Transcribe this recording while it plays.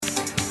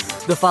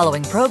The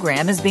following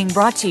program is being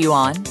brought to you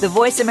on the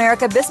Voice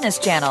America Business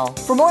Channel.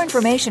 For more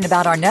information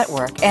about our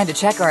network and to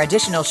check our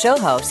additional show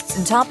hosts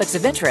and topics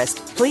of interest,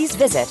 please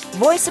visit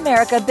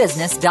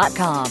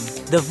voiceamericabusiness.com.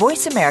 The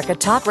Voice America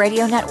Talk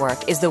Radio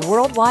Network is the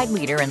worldwide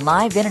leader in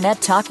live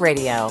Internet talk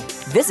radio.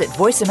 Visit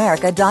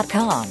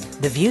voiceamerica.com.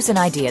 The views and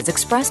ideas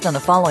expressed on the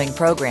following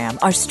program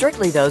are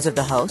strictly those of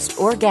the host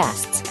or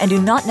guests and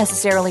do not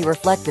necessarily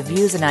reflect the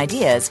views and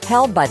ideas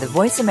held by the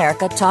Voice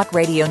America Talk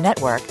Radio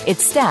Network,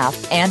 its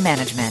staff, and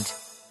management.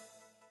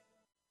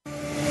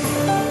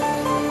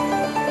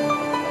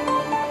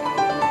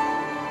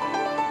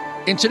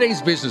 In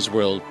today's business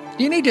world,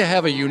 you need to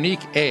have a unique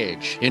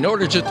edge in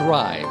order to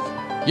thrive.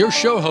 Your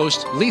show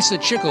host, Lisa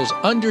Chickles,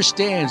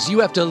 understands you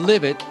have to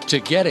live it to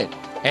get it.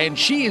 And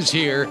she is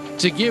here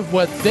to give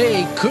what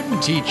they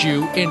couldn't teach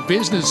you in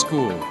business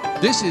school.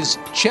 This is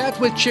Chat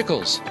with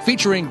Chickles,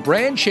 featuring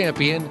brand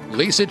champion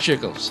Lisa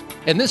Chickles.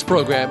 In this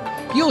program,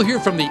 you'll hear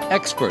from the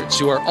experts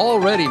who are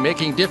already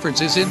making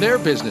differences in their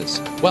business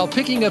while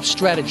picking up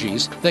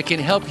strategies that can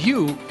help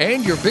you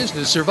and your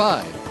business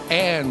survive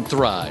and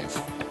thrive.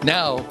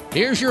 Now,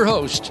 here's your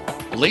host,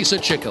 Lisa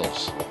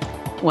Chickles.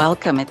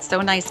 Welcome. It's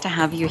so nice to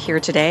have you here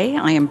today.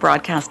 I am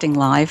broadcasting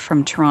live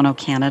from Toronto,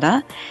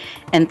 Canada.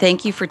 And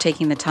thank you for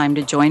taking the time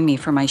to join me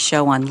for my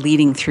show on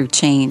Leading Through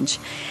Change.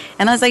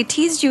 And as I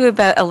teased you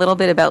about a little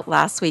bit about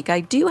last week, I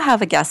do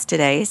have a guest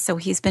today. So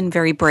he's been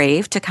very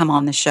brave to come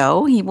on the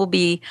show. He will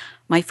be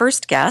my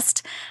first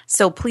guest.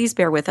 So please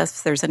bear with us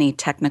if there's any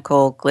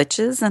technical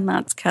glitches. And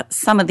that's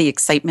some of the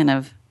excitement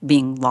of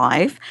being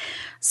live.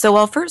 So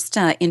I'll first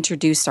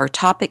introduce our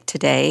topic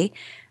today,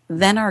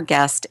 then our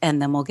guest,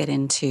 and then we'll get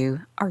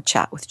into our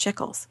chat with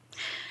Chickles.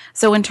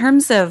 So in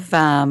terms of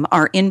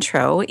our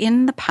intro,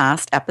 in the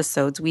past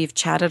episodes, we've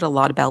chatted a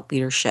lot about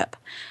leadership.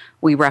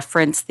 We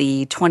referenced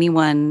the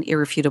 21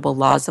 Irrefutable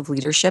Laws of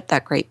Leadership,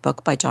 that great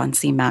book by John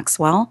C.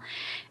 Maxwell,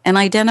 and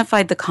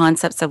identified the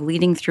concepts of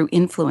leading through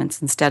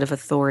influence instead of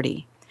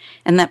authority,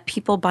 and that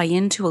people buy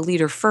into a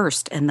leader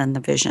first and then the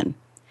vision.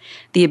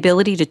 The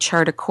ability to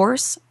chart a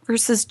course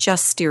versus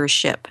just steer a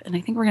ship. And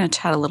I think we're going to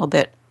chat a little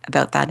bit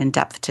about that in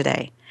depth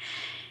today.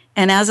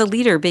 And as a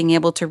leader, being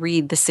able to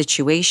read the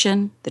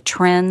situation, the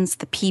trends,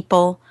 the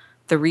people,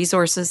 the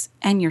resources,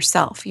 and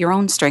yourself, your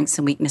own strengths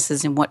and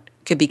weaknesses, and what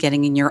could be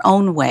getting in your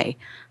own way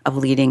of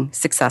leading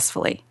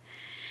successfully.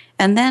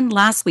 And then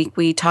last week,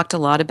 we talked a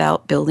lot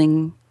about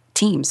building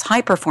teams,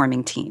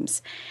 high-performing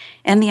teams,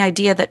 and the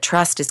idea that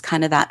trust is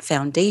kind of that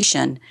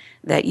foundation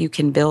that you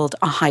can build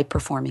a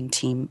high-performing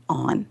team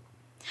on.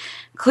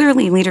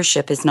 Clearly,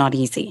 leadership is not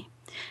easy.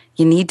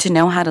 You need to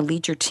know how to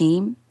lead your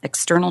team,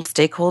 external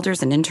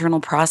stakeholders and internal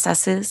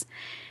processes,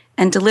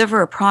 and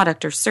deliver a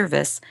product or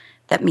service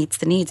that meets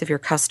the needs of your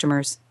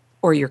customers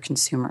or your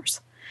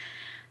consumers.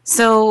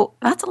 So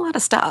that's a lot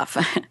of stuff.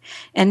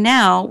 And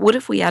now, what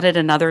if we added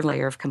another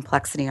layer of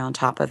complexity on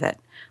top of it?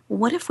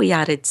 What if we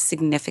added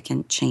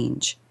significant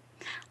change,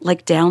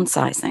 like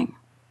downsizing,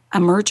 a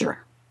merger?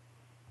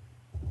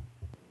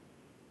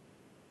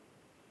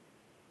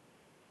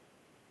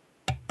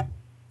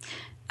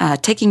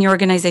 Taking your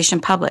organization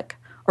public,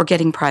 or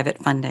getting private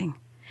funding.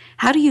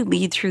 How do you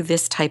lead through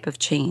this type of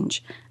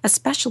change,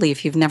 especially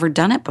if you've never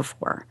done it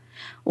before?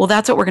 Well,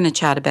 that's what we're going to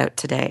chat about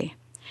today.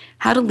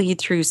 How to lead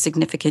through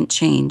significant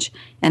change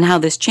and how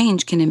this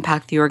change can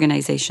impact the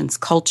organization's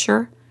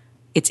culture,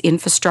 its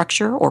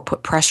infrastructure, or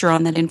put pressure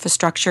on that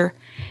infrastructure,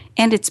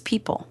 and its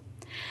people.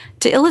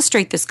 To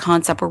illustrate this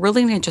concept, we're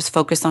really going to just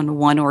focus on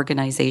one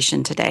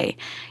organization today.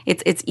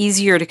 It's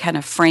easier to kind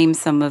of frame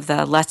some of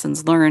the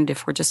lessons learned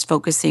if we're just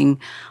focusing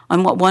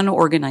on what one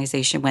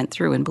organization went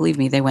through, and believe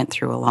me, they went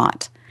through a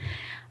lot.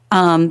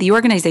 The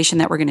organization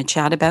that we're going to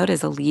chat about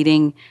is a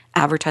leading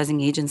advertising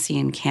agency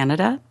in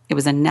Canada. It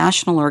was a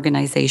national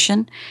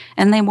organization,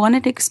 and they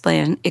wanted to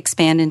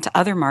expand into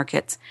other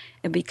markets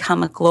and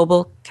become a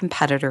global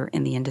competitor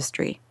in the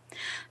industry.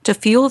 To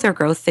fuel their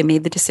growth, they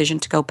made the decision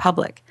to go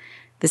public.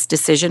 This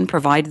decision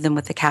provided them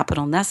with the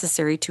capital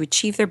necessary to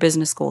achieve their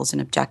business goals and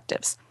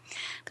objectives.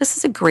 This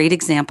is a great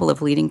example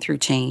of leading through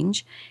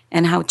change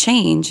and how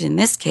change, in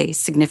this case,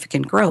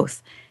 significant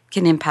growth,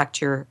 can impact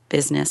your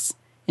business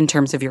in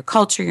terms of your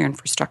culture, your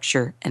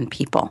infrastructure, and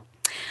people.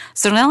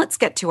 So now let's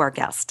get to our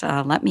guest.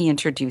 Let me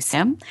introduce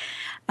him.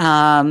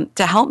 To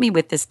help me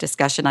with this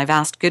discussion, I've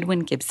asked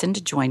Goodwin Gibson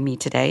to join me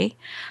today.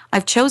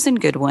 I've chosen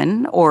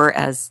Goodwin, or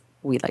as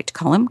we like to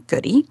call him,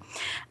 Goody,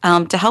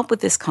 to help with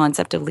this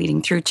concept of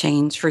leading through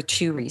change for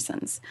two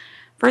reasons.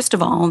 First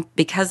of all,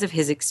 because of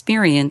his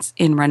experience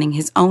in running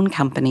his own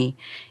company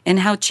and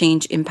how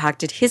change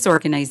impacted his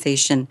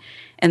organization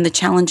and the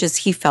challenges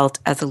he felt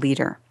as a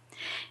leader.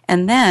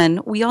 And then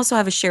we also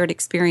have a shared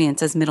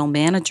experience as middle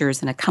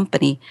managers in a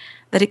company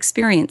that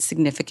experienced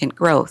significant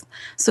growth.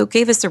 So it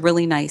gave us a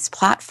really nice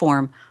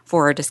platform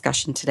for our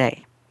discussion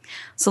today.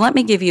 So let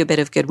me give you a bit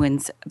of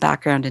Goodwin's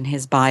background in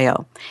his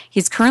bio.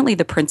 He's currently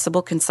the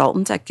principal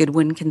consultant at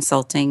Goodwin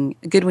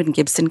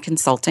Gibson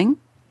Consulting.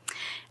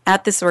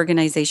 At this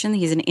organization,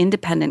 he's an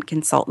independent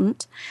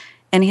consultant,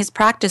 And his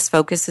practice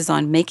focuses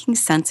on making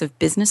sense of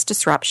business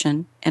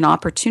disruption and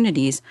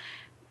opportunities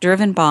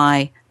driven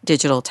by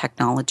digital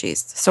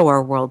technologies, so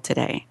our world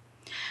today.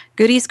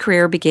 Goody's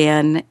career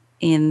began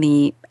in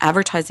the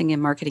advertising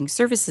and marketing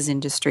services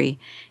industry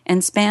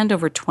and spanned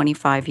over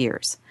 25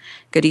 years.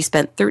 Goody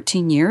spent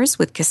 13 years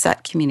with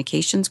Cassette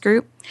Communications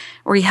Group,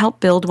 where he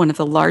helped build one of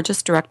the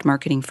largest direct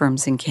marketing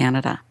firms in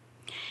Canada.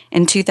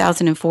 In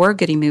 2004,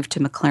 Goody moved to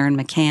McLaren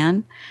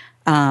McCann,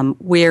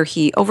 where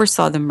he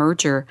oversaw the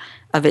merger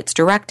of its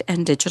direct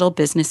and digital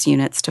business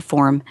units to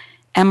form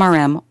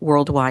MRM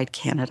Worldwide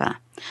Canada,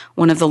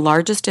 one of the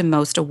largest and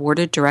most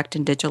awarded direct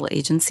and digital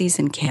agencies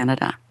in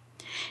Canada.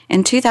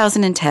 In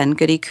 2010,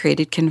 Goody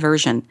created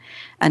Conversion,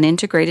 an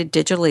integrated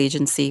digital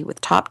agency with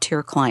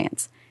top-tier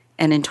clients,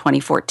 and in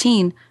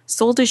 2014,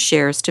 sold his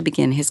shares to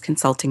begin his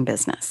consulting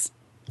business.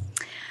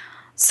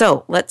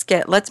 So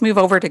let's move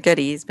over to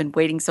Goody. He's been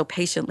waiting so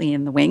patiently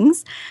in the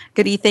wings.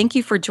 Goody, thank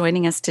you for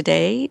joining us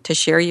today to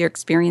share your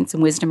experience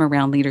and wisdom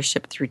around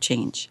leadership through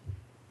change.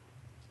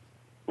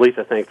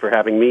 Lisa, thanks for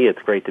having me.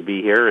 It's great to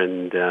be here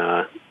and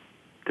to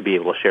be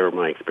able to share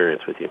my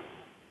experience with you.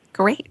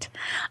 Great.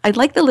 I'd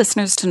like the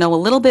listeners to know a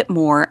little bit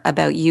more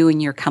about you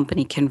and your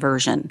company,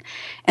 Conversion,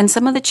 and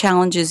some of the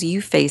challenges you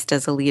faced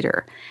as a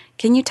leader.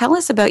 Can you tell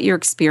us about your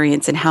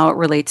experience and how it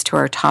relates to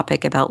our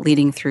topic about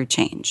leading through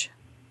change?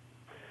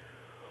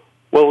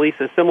 Well,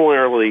 Lisa,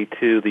 similarly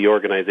to the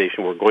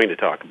organization we're going to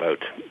talk about,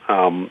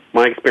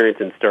 my experience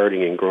in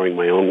starting and growing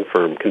my own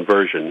firm,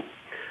 Conversion,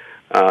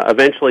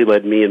 eventually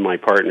led me and my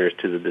partners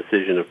to the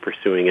decision of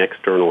pursuing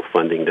external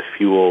funding to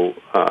fuel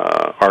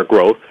our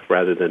growth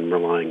rather than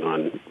relying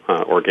on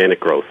organic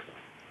growth.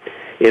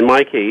 In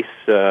my case,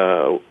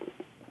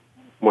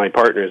 my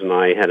partners and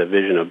I had a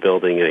vision of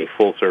building a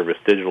full-service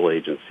digital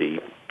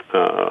agency,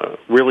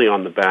 really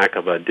on the back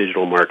of a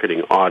digital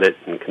marketing audit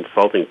and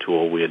consulting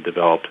tool we had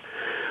developed,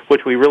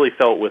 which we really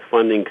felt with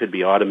funding could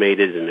be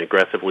automated and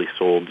aggressively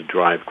sold to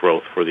drive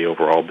growth for the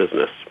overall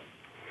business.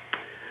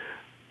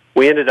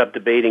 We ended up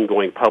debating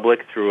going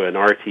public through an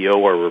RTO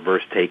or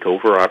reverse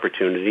takeover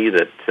opportunity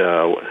that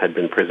had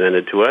been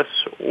presented to us,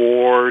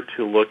 or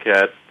to look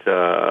at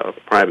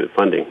private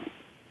funding.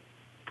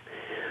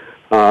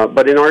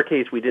 But in our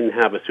case, we didn't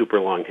have a super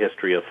long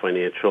history of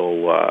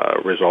financial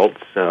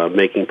results,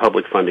 making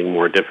public funding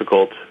more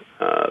difficult.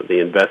 The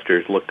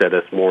investors looked at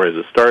us more as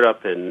a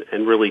startup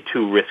and really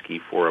too risky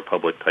for a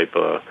public type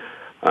of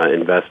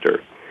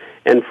investor.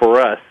 And for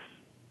us,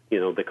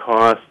 the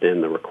cost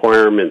and the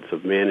requirements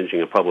of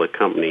managing a public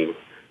company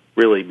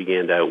really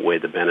began to outweigh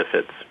the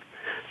benefits.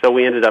 So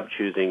we ended up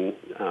choosing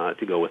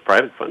to go with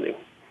private funding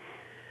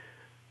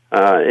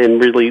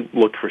and really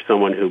looked for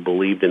someone who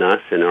believed in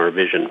us and our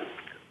vision.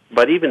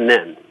 But even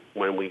then,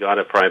 when we got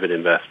a private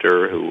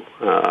investor who,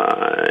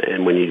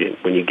 and when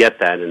you get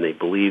that and they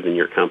believe in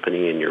your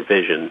company and your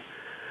vision,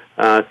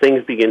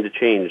 things begin to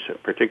change,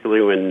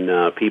 particularly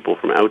when people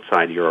from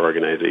outside your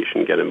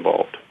organization get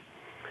involved.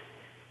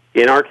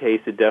 In our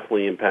case, it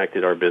definitely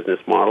impacted our business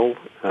model.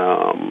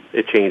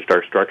 It changed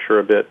our structure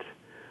a bit.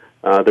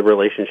 The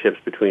relationships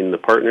between the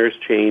partners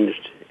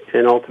changed,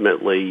 and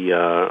ultimately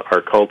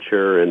our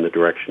culture and the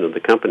direction of the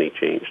company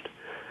changed.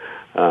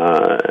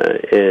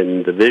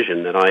 And the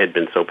vision that I had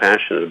been so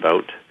passionate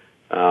about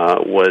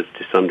was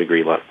to some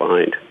degree left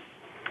behind.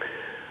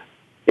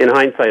 In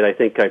hindsight, I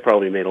think I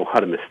probably made a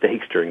lot of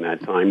mistakes during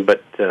that time,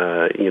 but,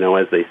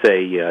 as they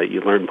say, you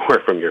learn more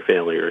from your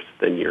failures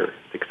than your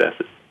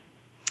successes.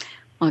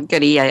 Well,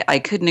 Goody, I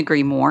couldn't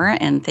agree more,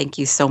 and thank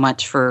you so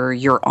much for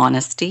your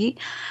honesty.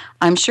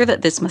 I'm sure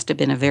that this must have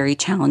been a very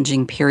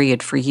challenging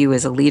period for you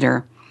as a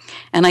leader,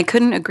 and I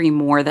couldn't agree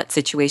more that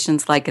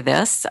situations like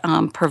this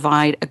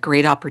provide a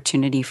great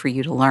opportunity for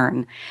you to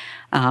learn.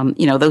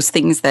 Those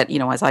things that,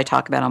 as I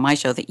talk about on my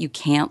show, that you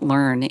can't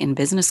learn in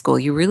business school.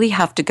 You really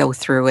have to go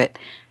through it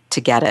to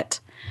get it.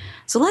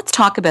 So let's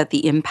talk about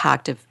the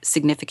impact of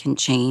significant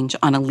change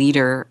on a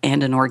leader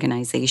and an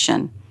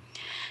organization.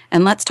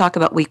 And let's talk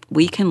about what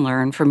we can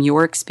learn from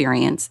your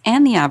experience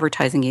and the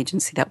advertising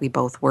agency that we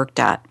both worked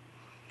at.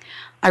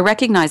 I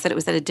recognize that it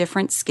was at a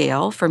different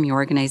scale from your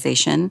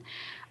organization,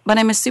 but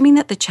I'm assuming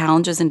that the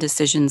challenges and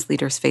decisions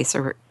leaders face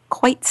are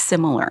quite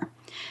similar.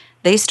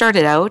 They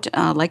started out,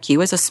 like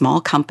you, as a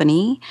small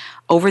company.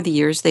 Over the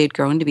years, they had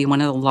grown to be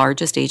one of the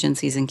largest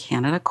agencies in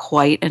Canada,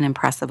 quite an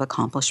impressive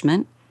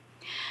accomplishment.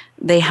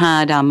 They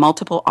had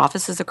multiple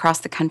offices across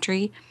the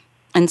country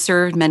and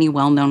served many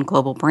well-known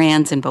global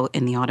brands in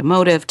the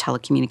automotive,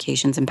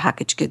 telecommunications, and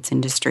packaged goods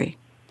industry.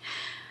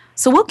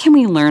 So what can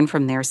we learn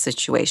from their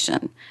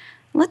situation?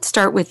 Let's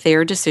start with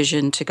their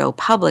decision to go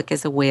public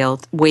as a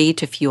way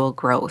to fuel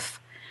growth.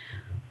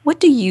 Why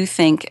do you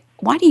think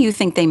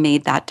they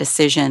made that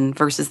decision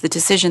versus the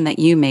decision that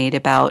you made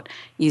about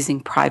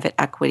using private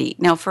equity?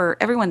 Now, for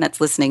everyone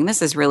that's listening,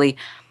 this is really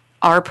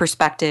our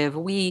perspective.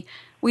 We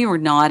were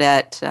not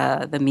at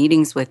the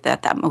meetings at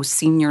that most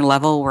senior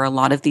level where a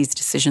lot of these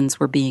decisions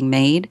were being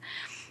made.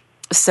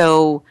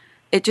 So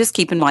just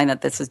keep in mind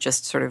that this is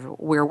just sort of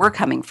where we're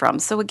coming from.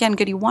 So again,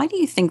 Goody, why do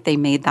you think they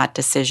made that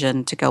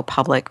decision to go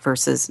public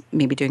versus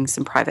maybe doing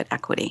some private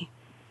equity?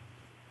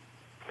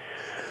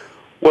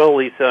 Well,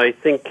 Lisa, I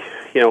think,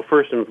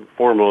 first and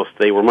foremost,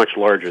 they were much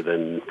larger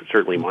than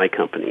certainly my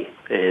company,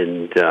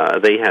 and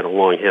they had a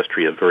long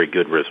history of very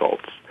good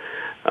results.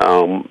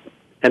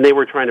 And they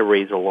were trying to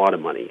raise a lot of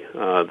money.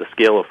 The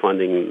scale of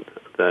funding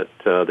that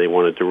they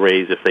wanted to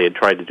raise, if they had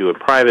tried to do it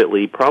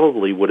privately,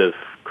 probably would have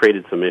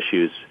created some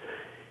issues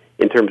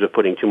in terms of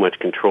putting too much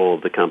control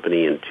of the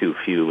company in too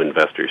few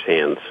investors'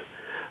 hands.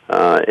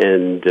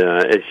 And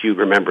as you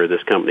remember,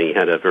 this company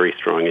had a very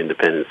strong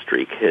independent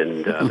streak,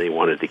 and they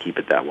wanted to keep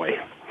it that way.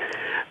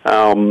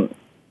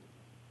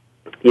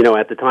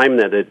 At the time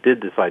that it did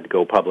decide to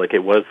go public,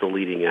 it was the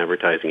leading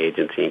advertising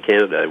agency in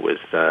Canada. It was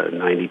a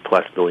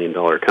 $90+ million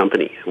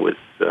company. It was,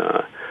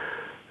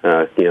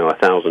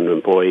 1,000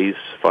 employees,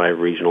 5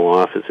 regional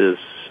offices.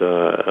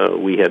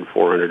 We had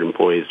 400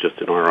 employees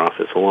just in our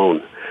office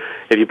alone.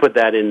 If you put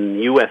that in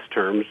U.S.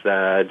 terms,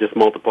 just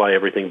multiply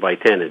everything by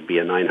 10, it'd be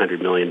a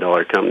 $900 million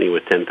company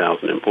with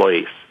 10,000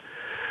 employees.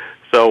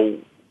 So,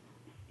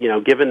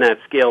 given that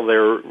scale,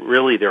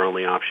 their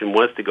only option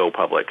was to go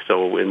public.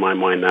 So in my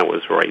mind, that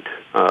was right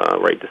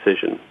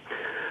decision.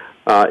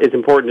 It's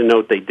important to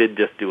note they did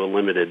just do a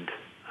limited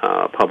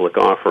public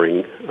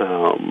offering,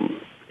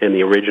 and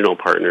the original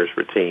partners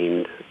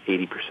retained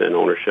 80%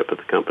 ownership of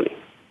the company.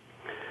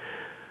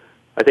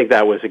 I think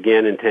that was,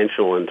 again,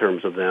 intentional in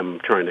terms of them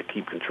trying to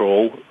keep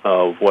control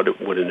of what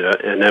would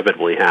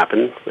inevitably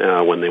happen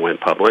when they went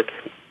public.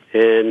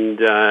 And,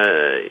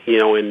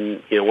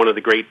 one of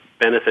the great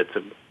benefits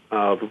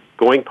of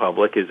going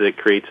public is it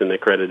creates an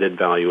accredited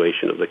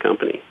valuation of the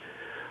company.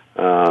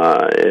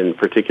 In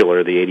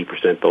particular, the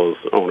 80% those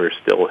owners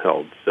still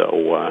held.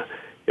 So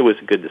it was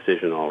a good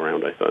decision all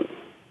around, I thought.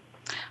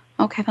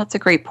 Okay, that's a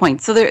great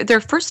point. So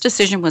their first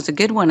decision was a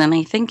good one, and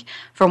I think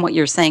from what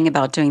you're saying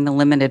about doing the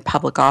limited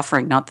public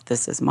offering, not that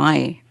this is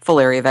my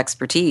full area of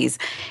expertise,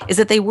 is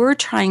that they were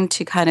trying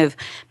to kind of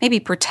maybe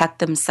protect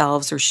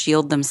themselves or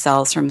shield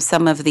themselves from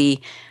some of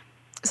the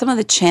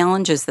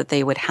challenges that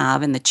they would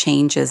have and the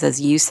changes,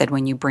 as you said,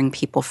 when you bring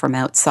people from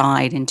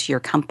outside into your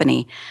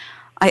company.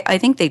 I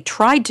think they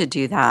tried to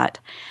do that.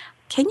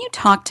 Can you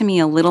talk to me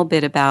a little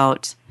bit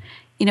about,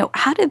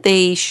 how did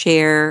they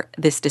share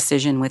this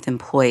decision with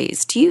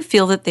employees? Do you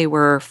feel that they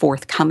were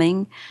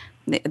forthcoming,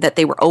 that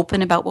they were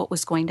open about what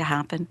was going to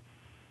happen?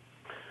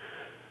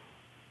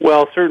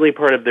 Well, certainly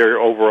part of their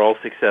overall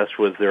success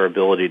was their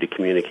ability to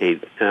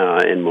communicate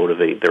and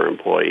motivate their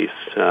employees.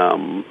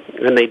 And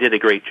they did a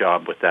great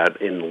job with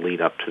that in the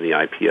lead up to the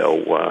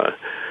IPO.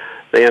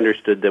 They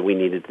understood that we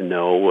needed to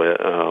know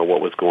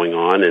what was going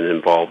on and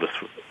involve us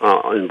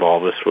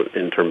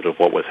in terms of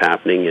what was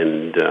happening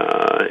and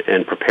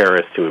prepare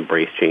us to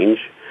embrace change.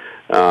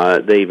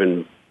 They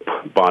even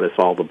bought us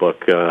all the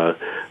book,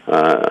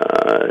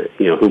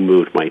 Who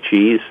Moved My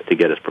Cheese, to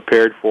get us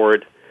prepared for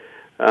it.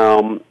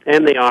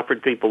 And they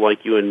offered people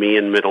like you and me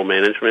in middle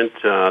management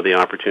the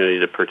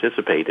opportunity to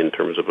participate in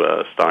terms of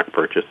a stock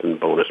purchase and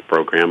bonus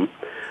program,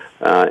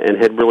 and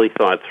had really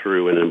thought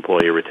through an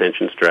employee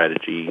retention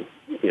strategy,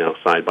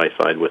 side by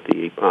side with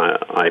the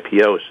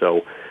IPO.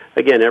 So,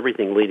 again,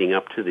 everything leading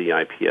up to the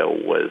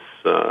IPO was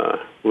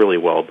really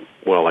well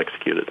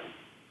executed.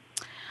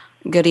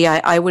 Goody,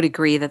 I would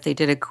agree that they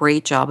did a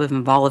great job of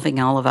involving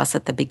all of us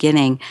at the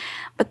beginning.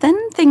 But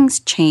then things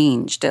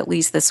changed. At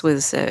least this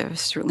was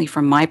certainly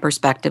from my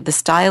perspective. The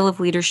style of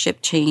leadership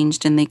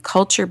changed and the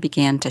culture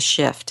began to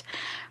shift.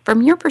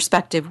 From your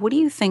perspective, what do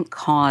you think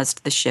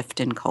caused the shift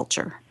in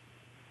culture?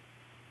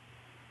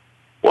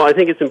 Well, I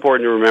think it's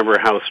important to remember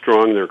how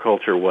strong their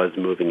culture was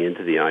moving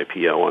into the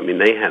IPO. I mean,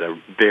 they had a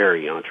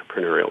very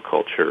entrepreneurial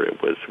culture.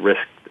 It was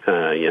risk,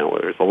 there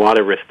was a lot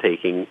of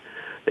risk-taking.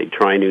 They'd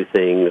try new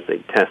things,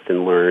 they'd test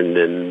and learn,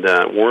 and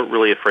weren't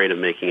really afraid of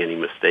making any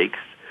mistakes.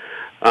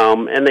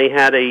 And they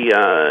had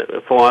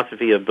a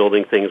philosophy of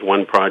building things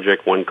one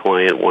project, one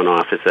client, one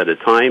office at a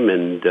time,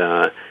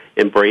 and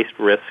embraced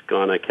risk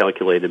on a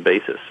calculated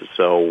basis.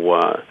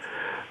 So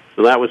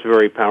that was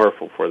very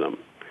powerful for them.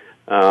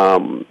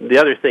 The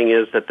other thing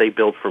is that they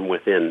built from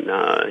within.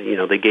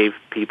 They gave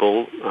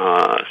people,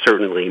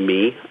 certainly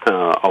me,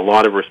 a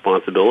lot of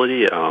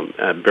responsibility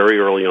very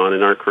early on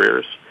in our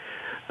careers.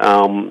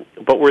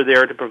 But we're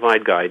there to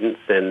provide guidance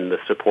and the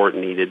support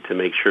needed to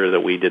make sure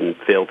that we didn't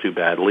fail too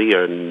badly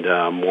and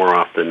more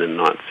often than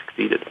not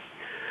succeeded.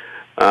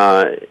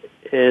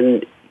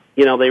 And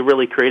they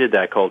really created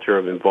that culture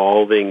of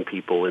involving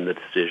people in the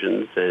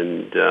decisions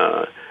and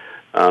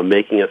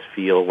making us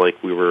feel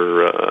like we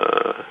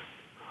were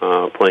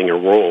playing a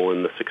role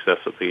in the success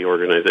of the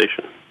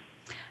organization.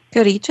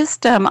 Goody,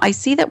 just I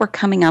see that we're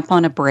coming up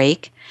on a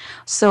break.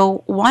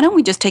 So why don't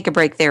we just take a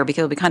break there, because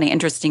it'll be kind of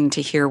interesting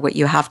to hear what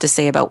you have to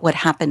say about what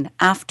happened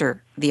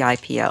after the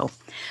IPO.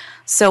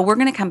 So we're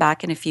going to come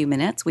back in a few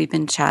minutes. We've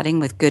been chatting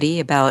with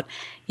Goody about,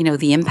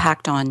 the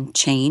impact on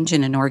change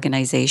in an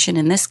organization,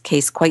 in this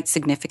case, quite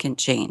significant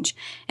change,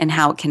 and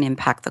how it can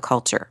impact the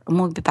culture. And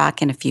we'll be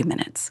back in a few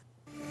minutes.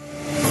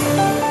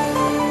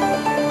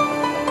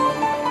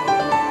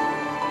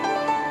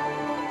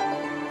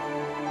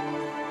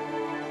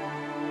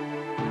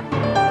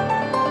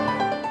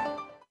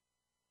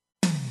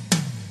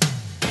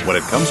 When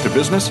it comes to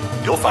business,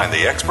 you'll find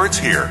the experts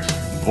here.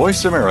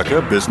 Voice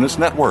America Business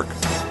Network.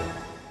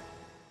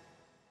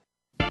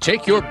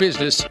 Take your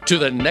business to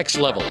the next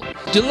level.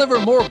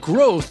 Deliver more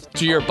growth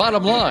to your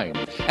bottom line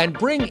and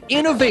bring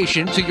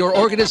innovation to your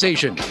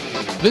organization.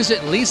 Visit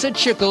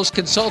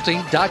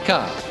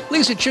LisaChicklesConsulting.com.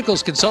 Lisa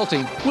Chickles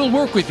Consulting will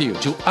work with you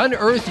to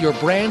unearth your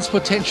brand's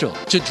potential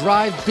to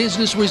drive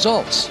business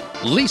results.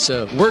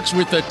 Lisa works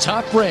with the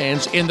top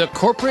brands in the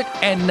corporate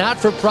and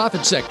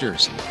not-for-profit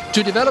sectors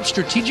to develop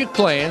strategic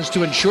plans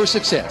to ensure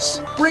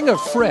success. Bring a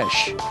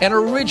fresh and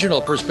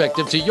original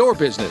perspective to your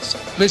business.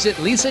 Visit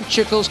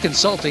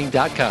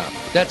LisaChicklesConsulting.com.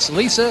 That's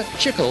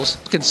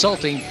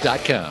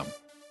LisaChicklesConsulting.com.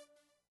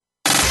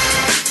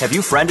 Have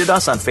you friended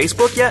us on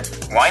Facebook yet?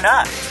 Why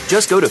not?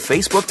 Just go to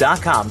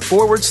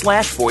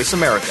facebook.com/Voice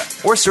America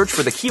or search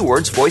for the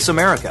keywords Voice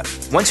America.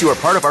 Once you are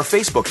part of our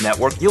Facebook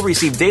network, you'll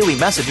receive daily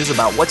messages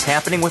about what's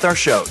happening with our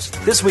shows,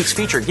 this week's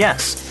featured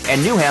guests,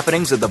 and new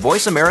happenings of the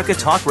Voice America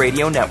Talk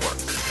Radio Network.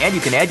 And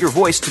you can add your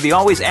voice to the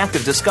always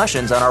active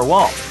discussions on our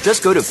wall.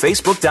 Just go to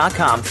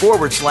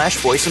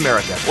facebook.com/Voice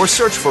America or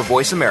search for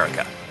Voice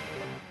America.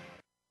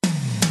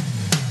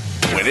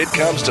 When it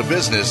comes to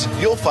business,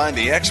 you'll find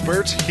the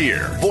experts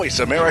here. Voice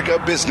America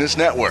Business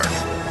Network.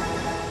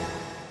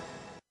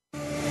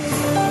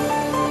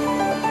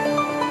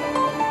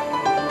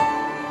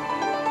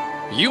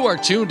 You are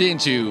tuned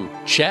into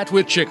Chat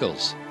with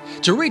Chickles.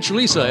 To reach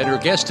Lisa and her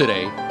guest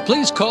today,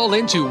 please call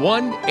into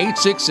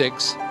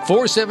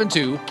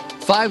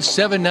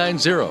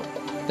 1-866-472-5790.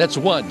 That's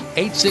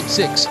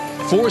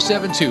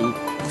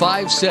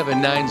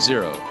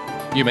 1-866-472-5790.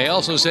 You may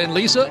also send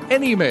Lisa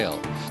an email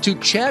to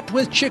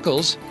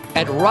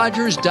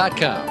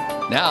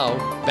chatwithchickles@rogers.com. Now,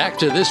 back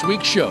to this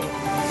week's show.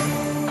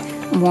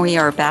 We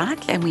are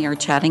back, and we are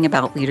chatting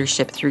about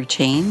leadership through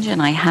change.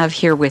 And I have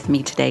here with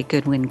me today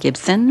Goodwin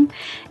Gibson,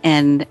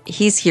 and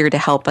he's here to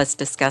help us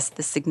discuss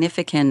the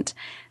significant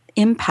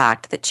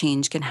impact that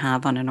change can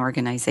have on an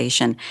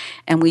organization.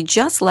 And we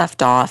just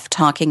left off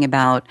talking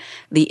about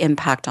the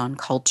impact on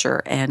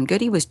culture. And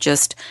Goody was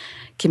just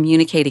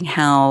communicating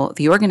how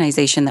the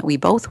organization that we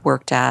both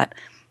worked at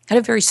had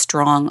a very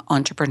strong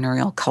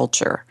entrepreneurial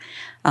culture,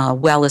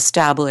 well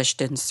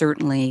established, and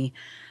certainly,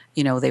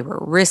 you know, they were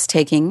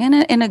risk-taking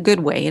in a good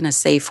way, in a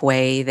safe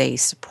way. They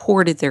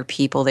supported their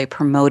people, they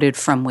promoted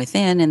from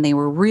within, and they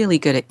were really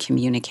good at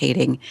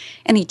communicating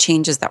any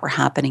changes that were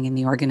happening in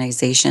the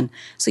organization.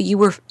 So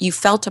you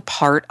felt a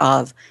part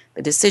of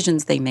the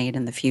decisions they made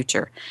in the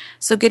future.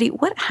 So Goody,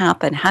 what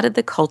happened? How did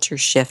the culture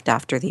shift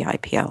after the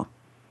IPO?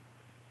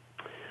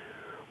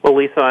 Well,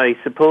 Lisa, I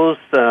suppose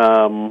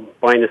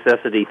by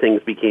necessity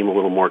things became a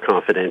little more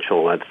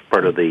confidential. That's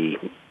part of the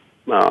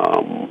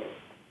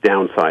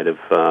downside of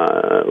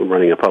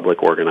running a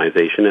public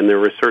organization, and there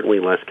was certainly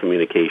less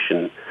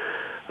communication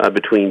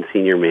between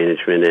senior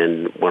management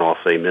and what I'll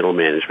say middle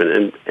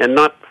management, and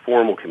not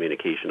formal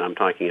communication. I'm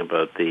talking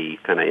about the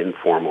kind of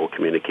informal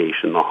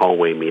communication, the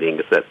hallway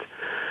meetings that,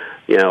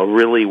 you know,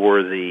 really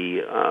were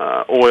the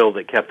oil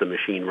that kept the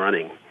machine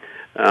running.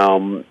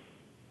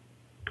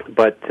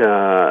 But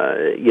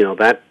you know,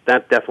 that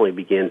definitely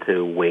began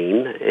to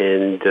wane,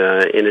 and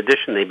in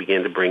addition, they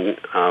began to bring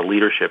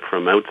leadership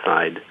from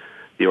outside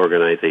the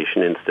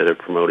organization instead of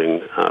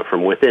promoting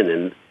from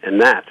within,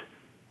 and that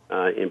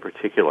in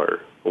particular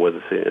was,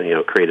 you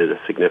know, created a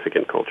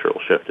significant cultural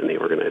shift in the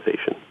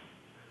organization.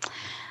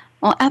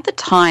 Well, at the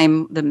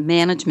time, the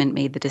management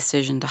made the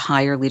decision to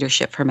hire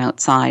leadership from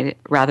outside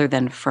rather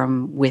than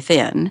from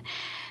within.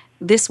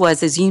 This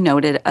was, as you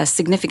noted, a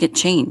significant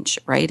change,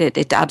 right?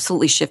 It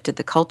absolutely shifted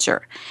the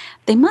culture.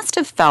 They must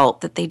have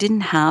felt that they didn't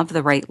have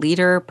the right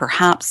leader,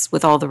 perhaps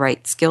with all the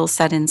right skill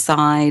set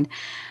inside.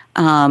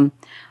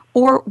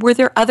 Or were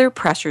there other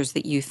pressures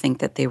that you think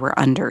that they were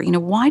under? You know,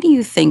 why do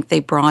you think they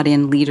brought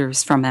in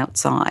leaders from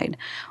outside?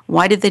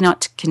 Why did they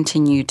not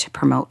continue to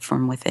promote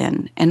from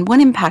within? And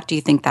what impact do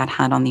you think that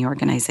had on the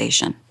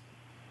organization?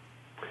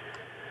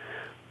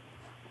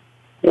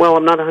 Well,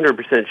 I'm not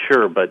 100%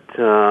 sure, but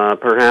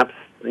perhaps,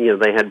 you know,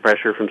 they had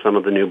pressure from some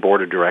of the new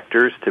board of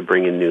directors to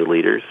bring in new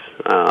leaders,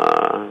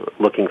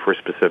 looking for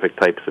specific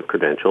types of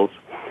credentials.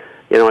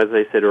 You know, as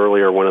I said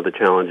earlier, one of the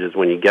challenges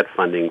when you get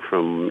funding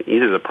from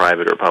either the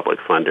private or public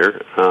funder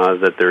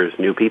is that there's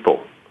new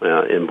people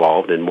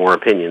involved and more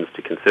opinions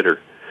to consider.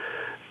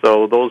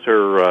 So those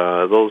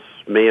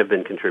may have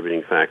been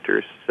contributing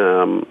factors.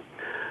 You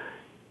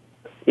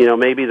know,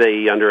 maybe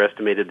they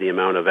underestimated the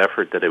amount of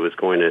effort that it was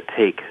going to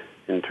take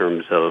in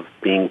terms of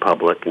being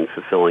public and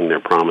fulfilling their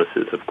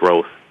promises of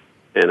growth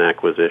and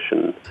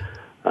acquisition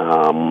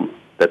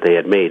that they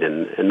had made.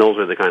 And those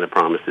are the kind of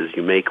promises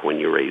you make when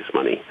you raise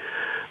money.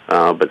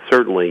 But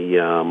certainly, you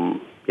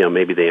know,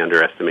 maybe they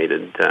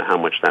underestimated how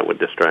much that would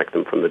distract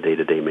them from the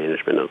day-to-day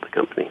management of the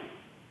company.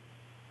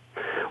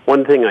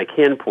 One thing I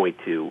can point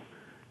to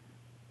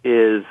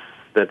is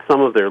that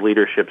some of their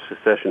leadership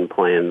succession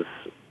plans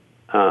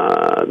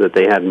that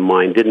they had in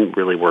mind didn't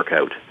really work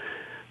out.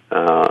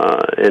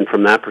 And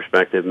from that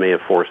perspective, may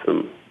have forced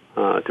them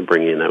to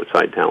bring in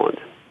outside talent.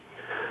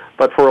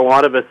 But for a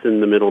lot of us in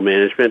the middle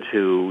management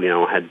who,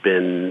 had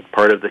been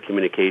part of the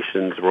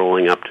communications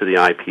rolling up to the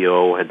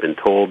IPO, had been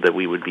told that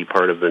we would be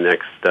part of the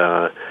next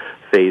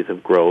phase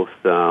of growth,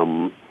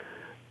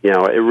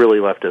 it really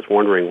left us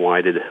wondering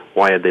why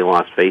had they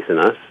lost faith in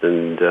us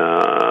and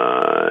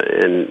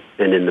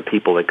in the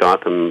people that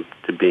got them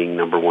to being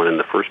number one in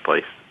the first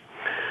place.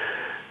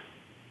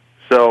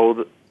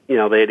 So,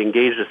 they had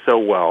engaged us so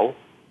well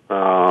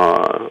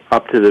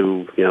up to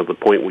the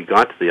point we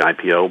got to the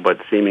IPO, but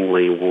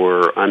seemingly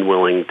were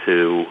unwilling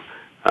to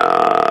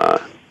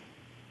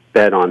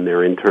bet on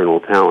their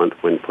internal talent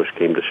when push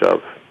came to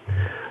shove.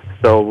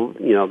 So,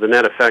 the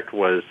net effect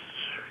was,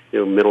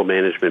 middle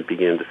management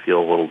began to feel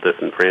a little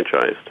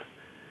disenfranchised.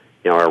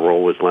 Our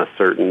role was less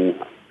certain.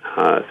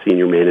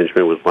 Senior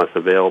management was less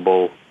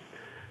available.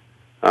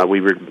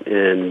 We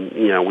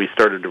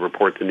started to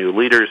report to new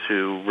leaders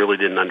who really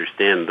didn't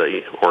understand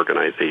the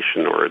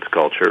organization or its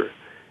culture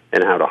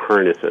and how to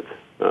harness it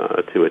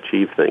to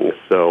achieve things.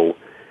 So,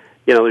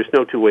 there's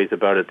no two ways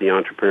about it. The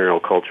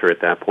entrepreneurial culture at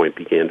that point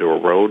began to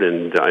erode,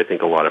 and I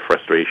think a lot of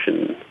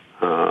frustration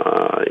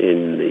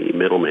in the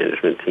middle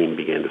management team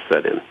began to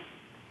set in.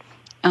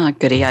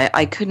 Goody.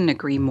 I couldn't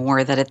agree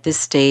more that at this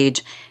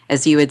stage,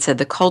 as you had said,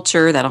 the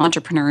culture, that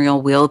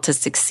entrepreneurial will to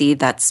succeed,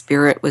 that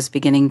spirit was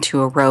beginning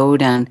to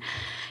erode. And,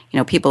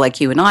 people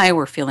like you and I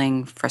were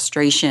feeling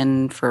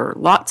frustration for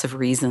lots of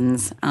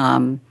reasons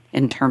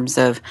in terms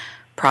of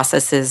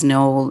processes,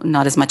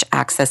 not as much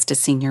access to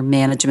senior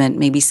management,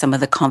 maybe some of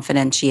the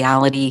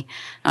confidentiality,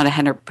 not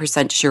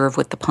 100% sure of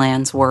what the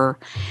plans were.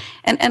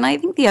 And I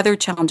think the other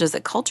challenge is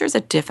that culture is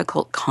a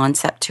difficult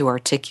concept to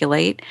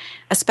articulate,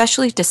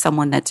 especially to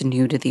someone that's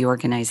new to the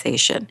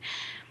organization.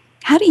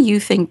 How do you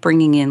think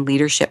bringing in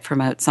leadership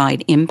from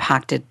outside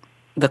impacted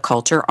the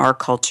culture, our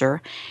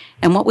culture,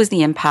 and what was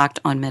the impact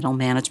on middle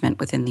management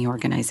within the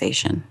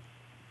organization?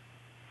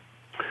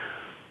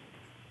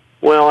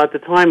 Well, at the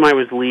time I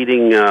was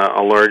leading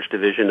a large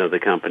division of the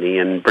company,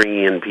 and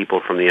bringing in people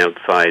from the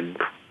outside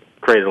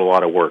created a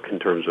lot of work in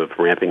terms of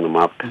ramping them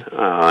up,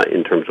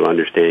 in terms of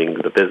understanding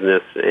the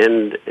business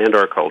and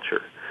our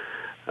culture.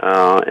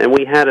 And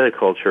we had a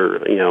culture,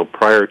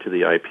 prior to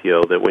the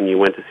IPO, that when you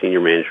went to senior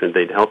management,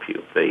 they'd help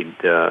you. They'd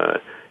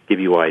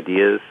give you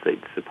ideas,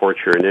 they'd support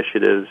your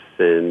initiatives,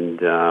 and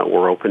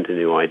were open to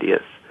new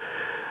ideas.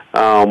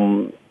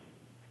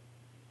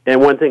 And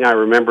one thing I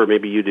remember,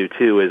 maybe you do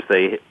too, is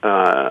they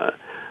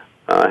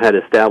had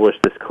established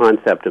this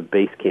concept of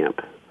base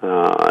camp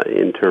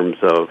in terms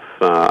of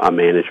a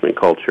management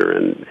culture,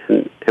 and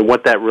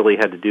what that really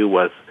had to do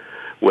was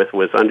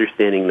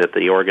understanding that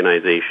the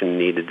organization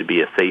needed to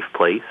be a safe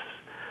place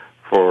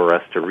for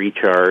us to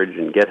recharge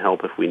and get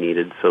help if we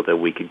needed, so that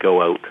we could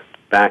go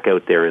back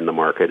out there in the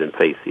market and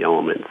face the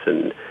elements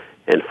and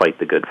fight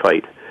the good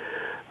fight.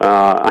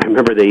 I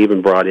remember they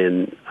even brought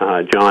in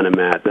John and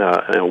Matt,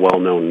 a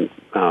well-known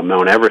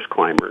Mount Everest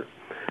climber,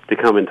 to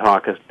come and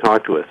talk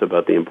to us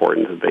about the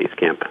importance of base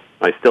camp.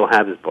 I still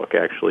have his book,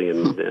 actually,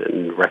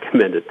 and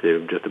recommend it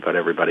to just about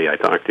everybody I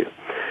talk to.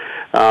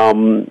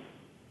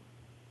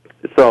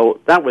 So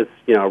that was,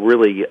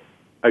 really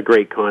a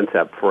great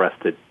concept for us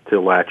to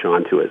latch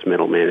onto as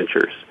middle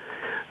managers.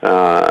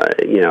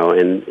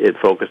 And it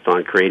focused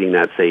on creating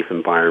that safe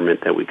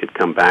environment that we could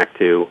come back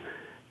to,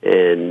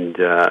 and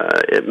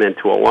it meant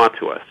a lot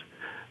to us.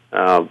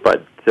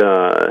 But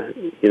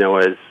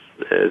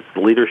as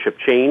leadership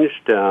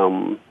changed,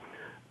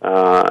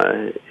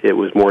 it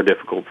was more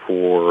difficult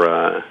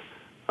for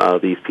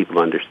these people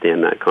to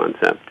understand that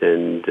concept,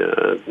 and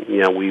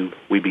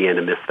we began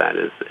to miss that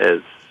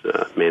as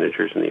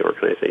managers in the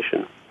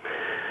organization.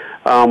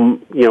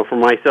 For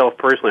myself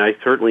personally, I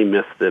certainly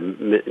missed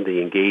the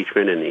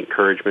engagement and the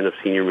encouragement of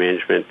senior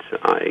management.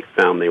 I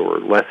found they were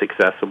less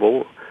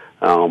accessible.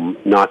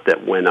 Not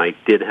that when I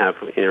did have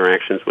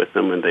interactions with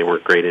them and they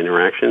weren't great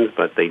interactions,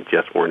 but they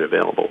just weren't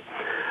available.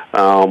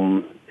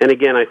 And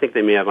again, I think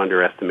they may have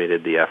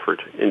underestimated the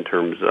effort in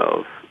terms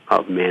of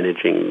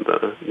managing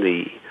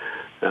the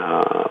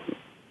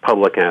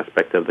public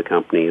aspect of the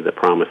company, the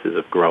promises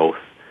of growth,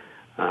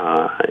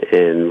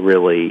 and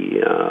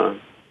really,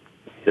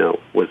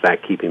 was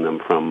that keeping them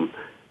from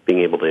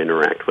being able to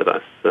interact with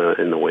us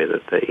in the way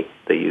that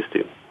they used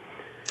to.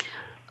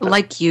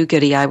 Like you,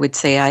 Goody, I would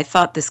say I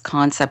thought this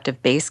concept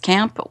of base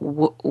camp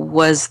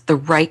was the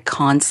right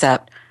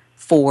concept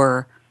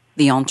for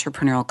the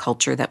entrepreneurial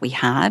culture that we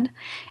had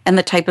and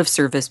the type of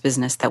service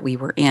business that we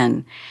were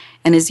in.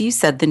 And as you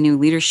said, the new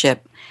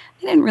leadership,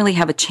 they didn't really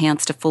have a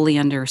chance to fully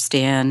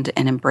understand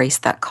and embrace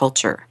that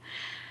culture.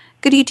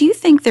 Goody, do you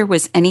think there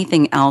was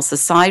anything else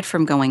aside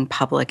from going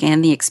public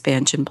and the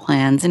expansion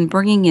plans and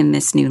bringing in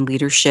this new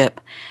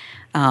leadership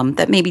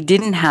that maybe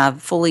didn't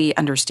have fully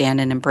understand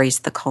and embrace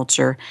the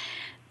culture?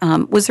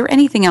 Was there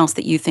anything else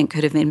that you think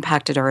could have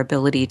impacted our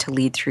ability to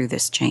lead through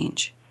this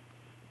change?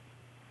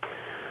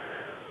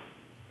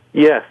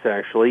 Yes,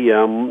 actually.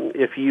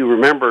 If you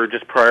remember,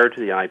 just prior to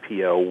the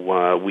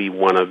IPO, we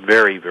won a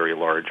very, very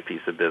large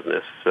piece of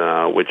business,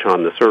 which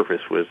on the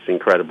surface was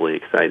incredibly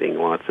exciting.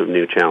 Lots of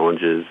new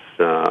challenges,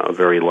 a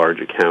very large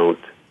account,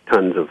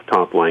 tons of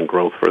top-line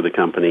growth for the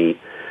company.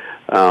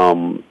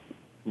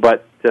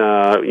 But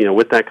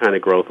with that kind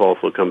of growth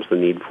also comes the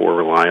need for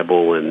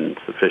reliable and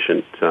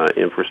sufficient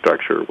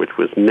infrastructure, which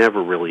was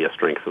never really a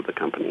strength of the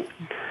company.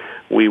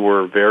 We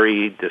were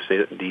very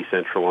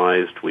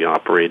decentralized. We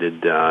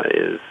operated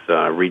as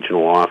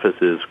regional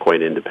offices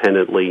quite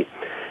independently,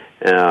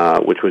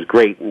 which was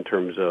great in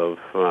terms of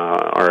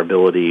our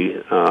ability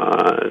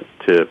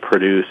to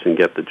produce and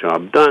get the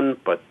job done,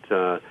 but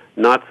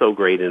not so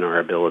great in our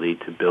ability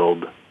to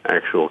build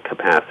actual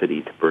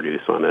capacity to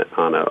produce on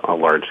a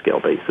large-scale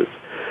basis.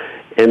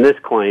 And this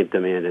client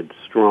demanded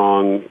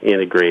strong,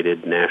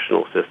 integrated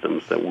national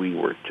systems that we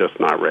were just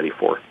not ready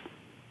for.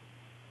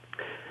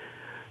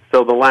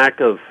 So the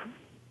lack of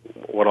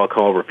what I'll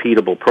call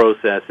repeatable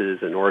processes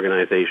and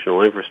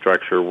organizational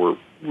infrastructure were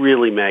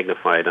really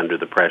magnified under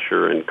the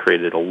pressure and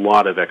created a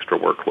lot of extra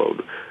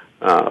workload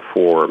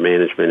for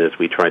management as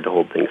we tried to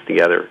hold things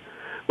together,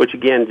 which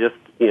again just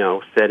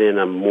set in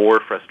a more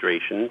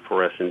frustration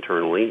for us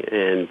internally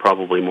and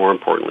probably more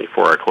importantly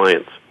for our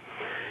clients.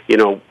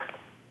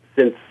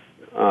 Since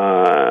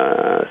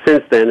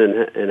then,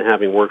 and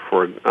having worked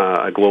for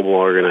a global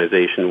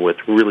organization with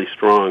really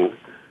strong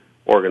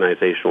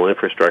organizational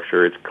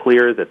infrastructure, it's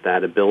clear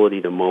that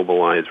ability to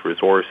mobilize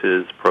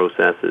resources,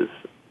 processes,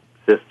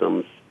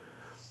 systems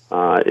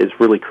is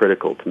really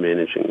critical to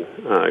managing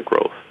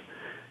growth.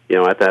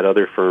 At that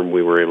other firm,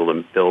 we were able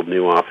to build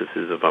new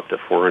offices of up to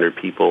 400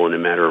 people in a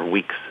matter of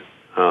weeks,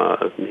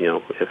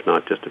 if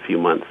not just a few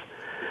months.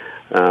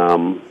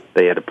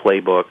 They had a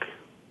playbook.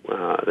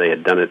 They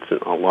had done it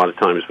a lot of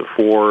times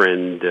before,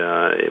 and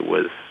it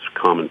was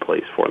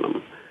commonplace for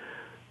them.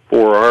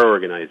 For our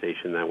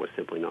organization, that was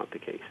simply not the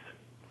case.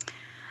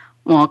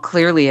 Well,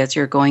 clearly, as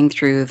you're going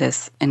through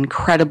this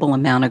incredible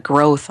amount of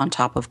growth on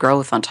top of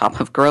growth on top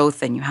of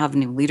growth, and you have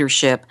new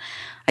leadership,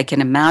 I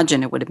can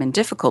imagine it would have been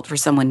difficult for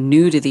someone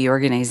new to the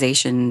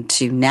organization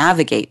to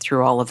navigate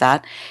through all of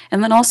that,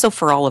 and then also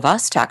for all of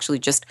us to actually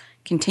just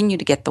continue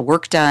to get the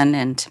work done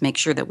and to make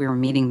sure that we were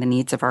meeting the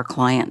needs of our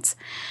clients.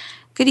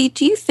 Goody,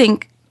 do you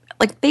think,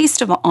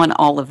 based on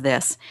all of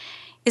this,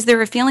 is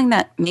there a feeling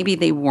that maybe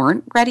they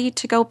weren't ready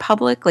to go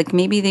public? Like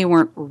maybe they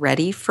weren't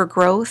ready for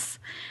growth?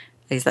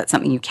 Is that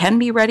something you can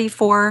be ready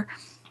for?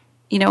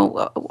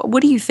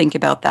 What do you think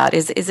about that?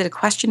 Is it a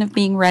question of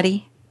being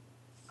ready?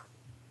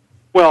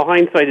 Well,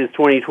 hindsight is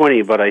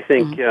 20/20, but I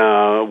think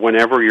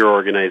whenever your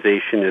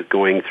organization is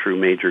going through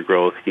major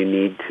growth, you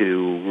need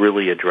to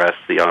really address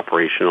the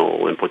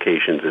operational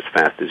implications as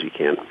fast as you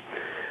can.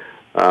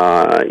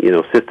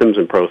 Systems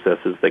and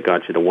processes that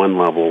got you to one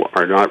level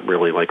are not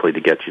really likely to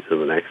get you to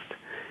the next.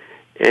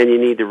 And you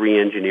need to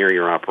re-engineer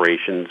your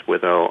operations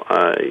with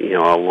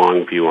a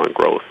long view on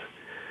growth.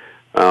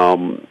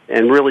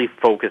 And really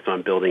focus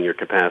on building your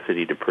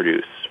capacity to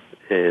produce.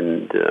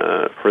 And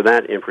for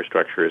that,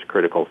 infrastructure is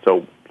critical.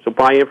 So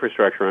by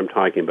infrastructure, I'm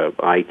talking about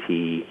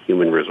IT,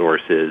 human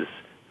resources,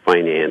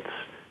 finance,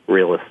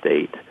 real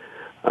estate,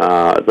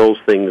 those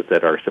things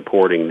that are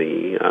supporting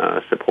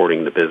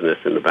the business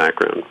in the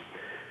background.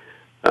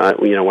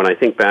 When I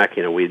think back,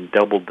 we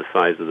doubled the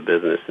size of the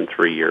business in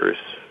 3 years,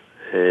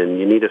 and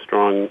you need a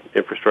strong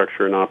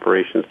infrastructure and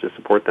operations to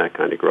support that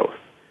kind of growth.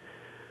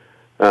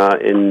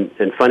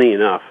 And funny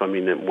enough,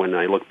 when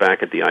I look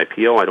back at the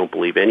IPO, I don't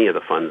believe any of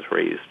the funds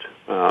raised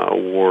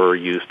were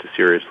used to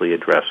seriously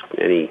address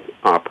any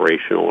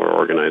operational or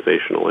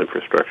organizational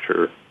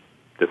infrastructure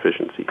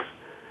deficiencies,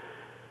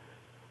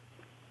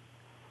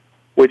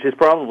 which is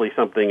probably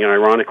something,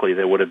 ironically,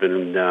 that would have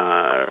been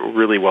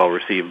really well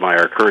received by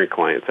our current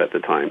clients at the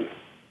time.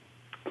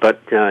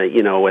 But,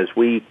 as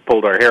we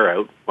pulled our hair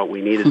out, what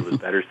we needed was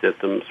better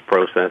systems,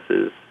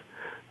 processes,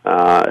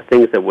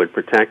 things that would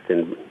protect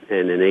and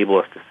enable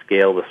us to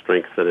scale the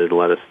strengths that had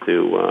led us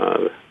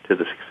to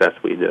the success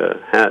we'd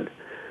had.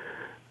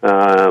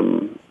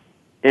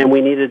 And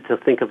we needed to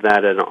think of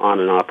that on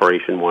an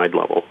operation-wide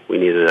level. We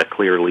needed a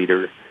clear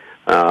leader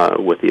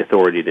with the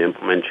authority to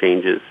implement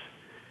changes.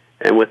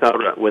 And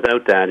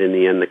without that, in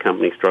the end, the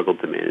company struggled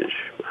to manage.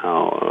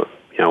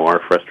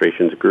 Our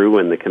frustrations grew,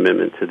 and the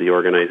commitment to the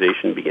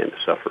organization began to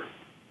suffer.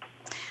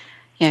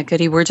 Yeah,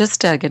 Goody, we're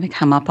just going to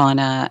come up on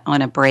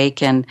a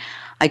break, and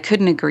I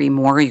couldn't agree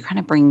more. You're kind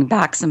of bringing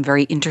back some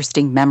very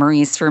interesting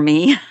memories for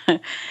me.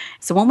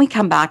 So when we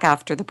come back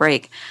after the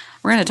break,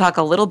 we're going to talk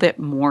a little bit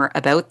more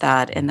about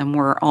that, and then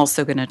we're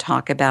also going to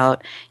talk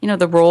about,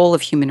 the role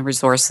of human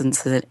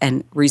resources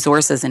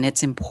and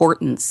its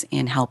importance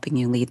in helping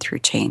you lead through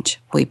change.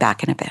 We'll be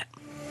back in a bit.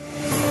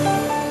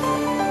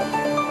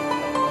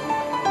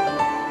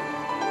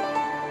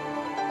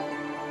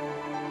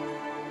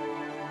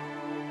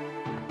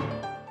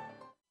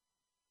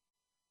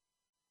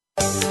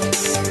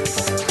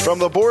 From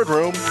the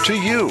boardroom to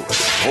you,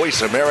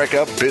 Voice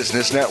America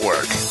Business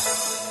Network.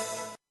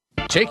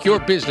 Take your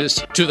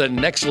business to the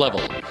next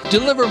level.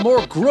 Deliver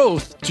more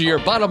growth to your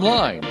bottom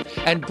line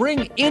and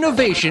bring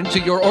innovation to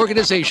your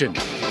organization.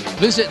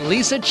 Visit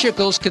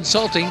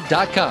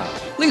LisaChicklesConsulting.com.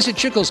 Lisa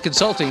Chickles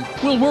Consulting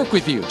will work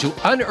with you to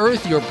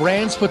unearth your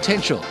brand's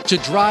potential to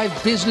drive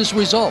business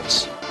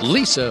results.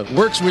 Lisa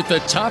works with the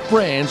top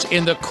brands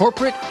in the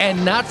corporate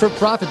and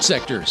not-for-profit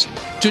sectors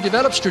to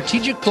develop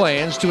strategic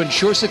plans to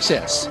ensure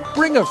success.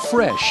 Bring a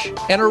fresh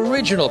and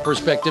original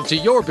perspective to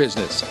your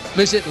business.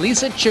 Visit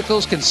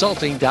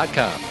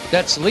LisaChicklesConsulting.com.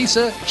 That's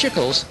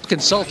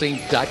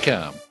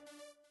LisaChicklesConsulting.com.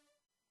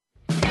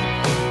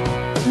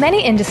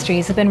 Many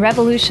industries have been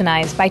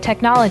revolutionized by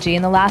technology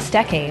in the last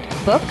decade.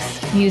 Books,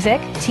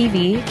 music,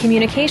 TV,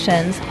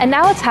 communications, and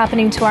now it's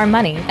happening to our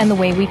money and the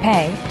way we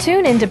pay.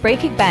 Tune in to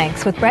Breaking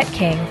Banks with Brett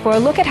King for a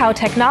look at how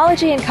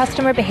technology and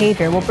customer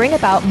behavior will bring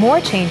about more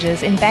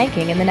changes in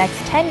banking in the next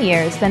 10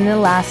 years than in the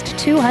last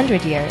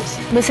 200 years.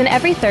 Listen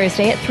every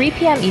Thursday at 3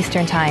 p.m.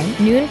 Eastern Time,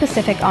 noon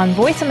Pacific on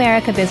Voice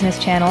America Business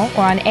Channel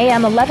or on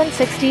AM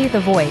 1160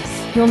 The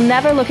Voice. You'll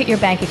never look at your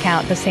bank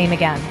account the same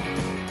again.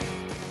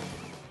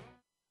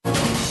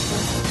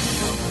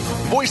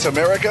 Voice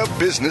America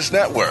Business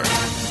Network,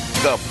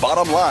 the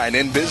bottom line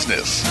in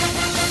business.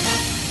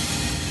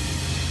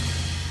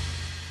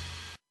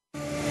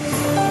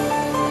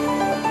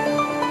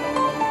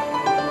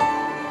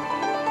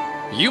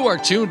 You are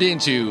tuned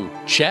into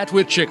Chat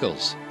with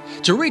Chickles.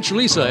 To reach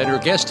Lisa and her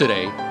guest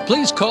today,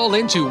 please call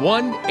into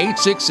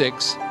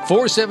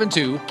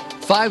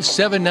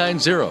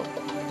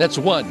 1-866-472-5790. That's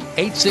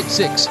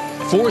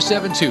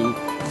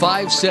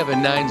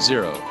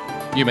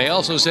 1-866-472-5790. You may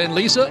also send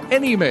Lisa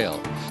an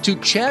email to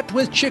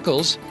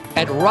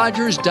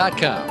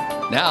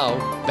chatwithchickles@rogers.com. Now,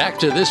 back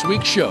to this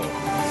week's show.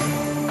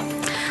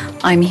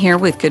 I'm here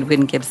with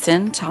Goodwin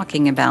Gibson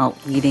talking about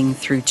leading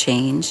through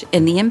change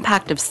and the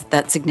impact of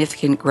that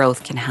significant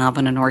growth can have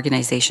on an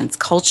organization's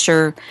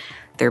culture,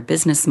 their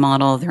business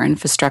model, their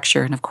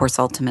infrastructure, and of course,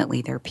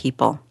 ultimately, their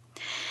people.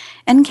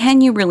 And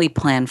can you really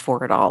plan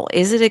for it all?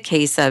 Is it a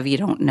case of you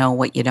don't know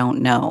what you don't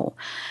know?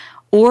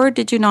 Or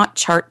did you not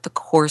chart the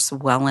course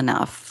well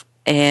enough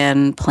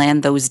and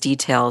plan those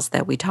details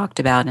that we talked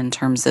about in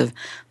terms of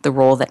the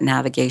role that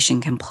navigation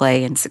can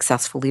play in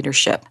successful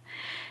leadership?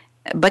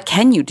 But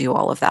can you do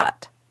all of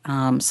that?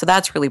 So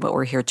that's really what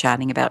we're here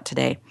chatting about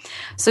today.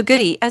 So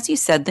Goody, as you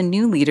said, the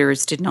new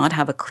leaders did not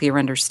have a clear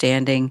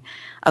understanding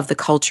of the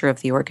culture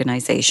of the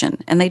organization,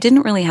 and they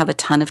didn't really have a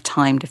ton of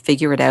time to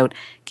figure it out,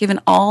 given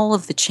all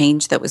of the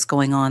change that was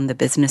going on, the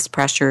business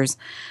pressures.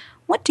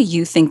 What do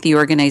you think the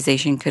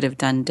organization could have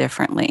done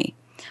differently?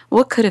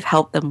 What could have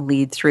helped them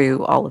lead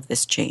through all of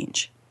this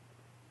change?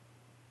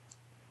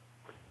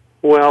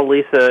 Well,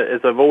 Lisa, as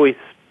I've always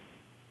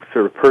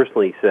sort of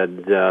personally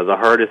said, the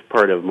hardest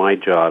part of my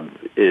job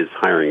is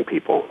hiring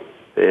people.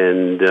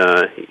 And,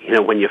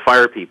 when you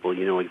fire people,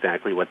 you know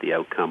exactly what the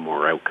outcome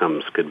or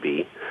outcomes could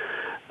be,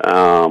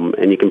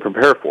 and you can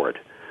prepare for it.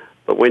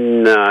 But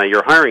when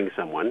you're hiring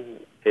someone,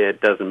 it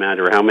doesn't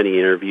matter how many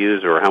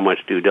interviews or how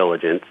much due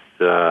diligence,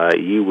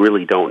 you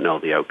really don't know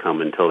the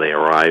outcome until they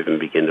arrive and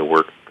begin to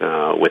work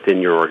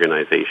within your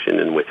organization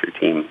and with your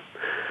team.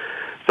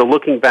 So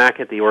looking back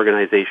at the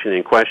organization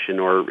in question,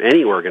 or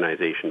any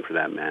organization for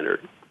that matter,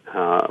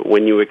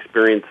 when you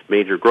experience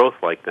major growth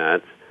like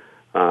that,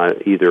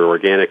 either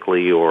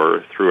organically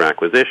or through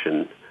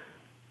acquisition,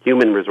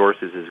 human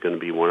resources is going to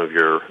be one of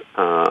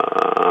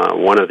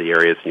the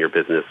areas in your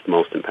business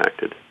most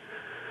impacted.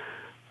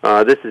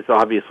 This is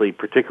obviously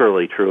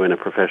particularly true in a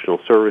professional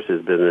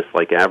services business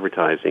like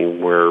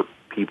advertising, where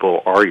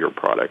people are your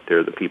product.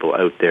 They're the people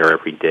out there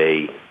every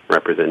day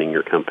representing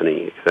your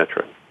company,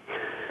 etc.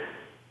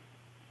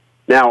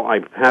 Now,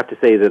 I have to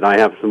say that I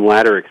have some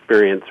later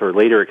experience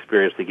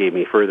that gave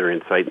me further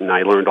insight, and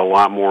I learned a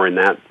lot more in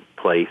that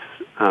place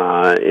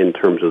in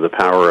terms of the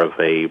power of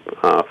a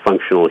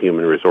functional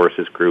human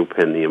resources group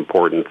and the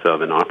importance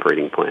of an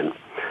operating plan.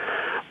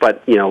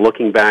 But,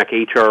 looking back,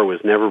 HR was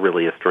never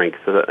really a strength,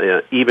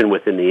 even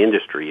within the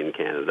industry in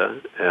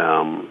Canada,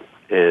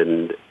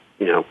 and,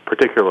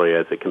 particularly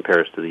as it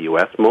compares to the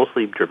U.S.,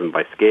 mostly driven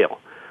by scale.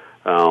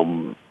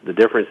 The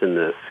difference in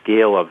the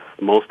scale of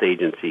most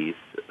agencies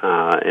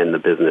and the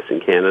business in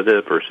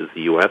Canada versus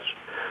the U.S.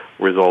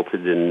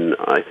 resulted in,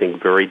 I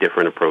think, very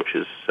different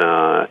approaches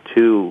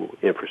to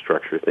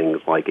infrastructure,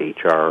 things like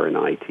HR and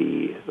IT,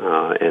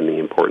 and the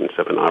importance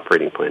of an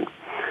operating plan.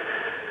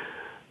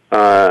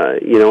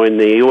 In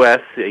the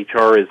U.S.,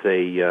 HR is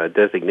a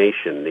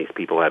designation. These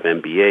people have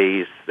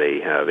MBAs, they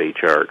have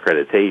HR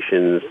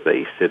accreditations,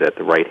 they sit at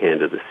the right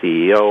hand of the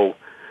CEO.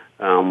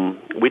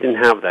 We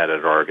didn't have that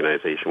at our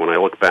organization. When I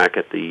look back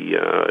at the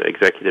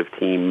executive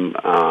team,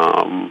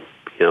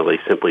 they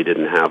simply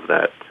didn't have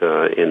that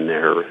in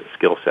their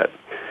skill set.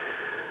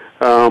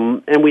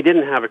 And we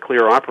didn't have a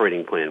clear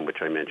operating plan,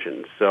 which I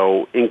mentioned.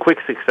 So in quick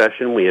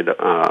succession, we had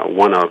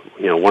one of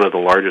the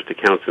largest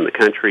accounts in the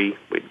country.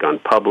 We'd gone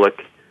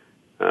public.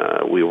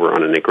 We were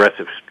on an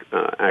aggressive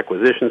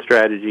acquisition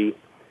strategy,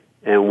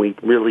 and we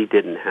really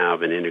didn't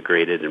have an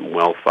integrated and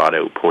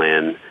well-thought-out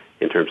plan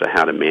in terms of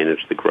how to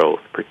manage the growth,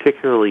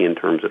 particularly in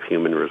terms of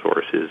human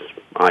resources,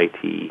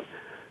 IT,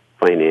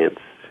 finance,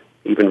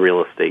 even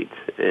real estate,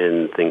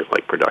 and things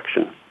like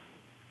production.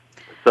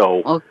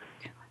 So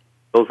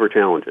those were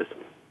challenges.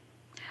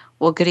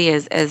 Well, Goody,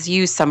 as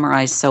you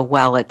summarized so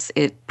well,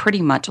 it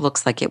pretty much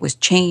looks like it was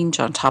change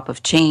on top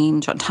of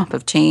change on top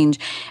of change,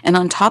 and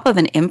on top of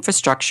an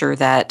infrastructure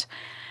that,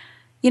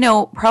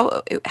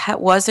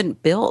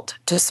 wasn't built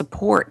to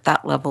support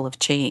that level of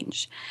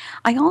change.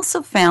 I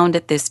also found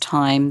at this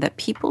time that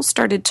people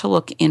started to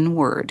look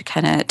inward,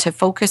 kind of to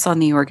focus on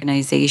the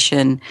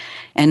organization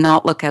and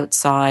not look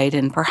outside,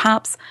 and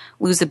perhaps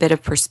lose a bit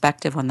of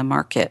perspective on the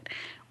market.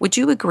 Would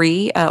you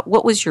agree?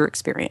 What was your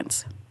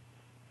experience?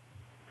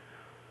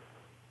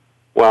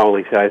 Well,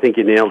 Lisa, I think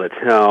you nailed it.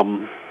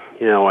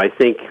 I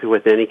think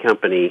with any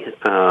company,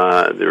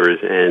 there is,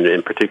 and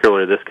in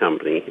particular this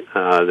company,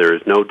 there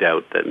is no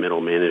doubt that middle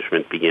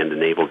management began to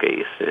navel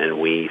gaze, and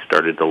we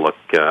started to look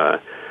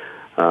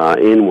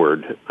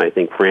inward, I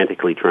think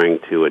frantically trying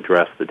to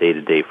address the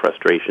day-to-day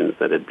frustrations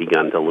that had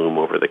begun to loom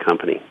over the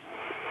company.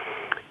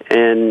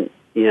 And,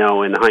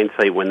 in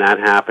hindsight, when that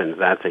happens,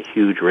 that's a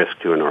huge risk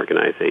to an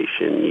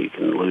organization. You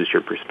can lose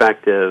your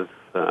perspective,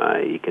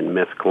 you can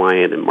miss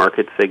client and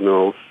market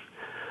signals,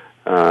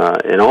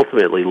 and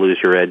ultimately lose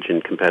your edge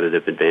and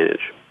competitive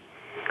advantage.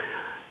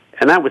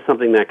 And that was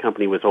something that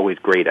company was always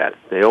great at.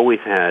 They always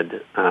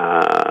had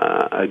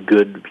a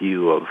good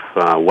view of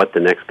what the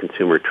next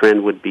consumer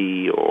trend would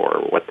be,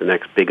 or what the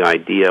next big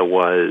idea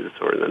was,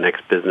 or the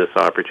next business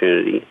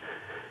opportunity.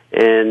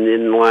 And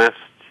in the last,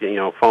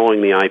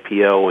 following the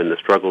IPO and the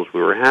struggles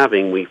we were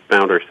having, we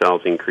found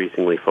ourselves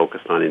increasingly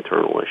focused on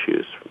internal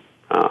issues,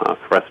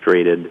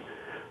 frustrated,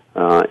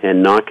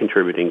 and not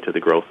contributing to the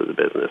growth of the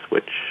business,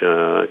 which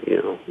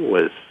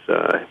was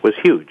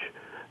huge.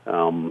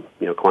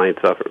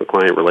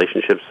 Client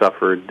relationships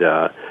suffered,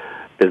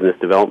 business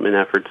development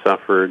efforts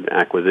suffered,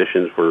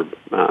 acquisitions were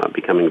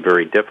becoming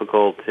very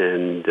difficult,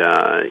 and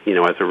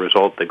as a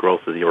result, the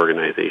growth of the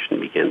organization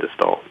began to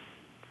stall.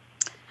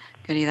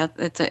 Goody,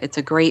 it's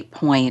a great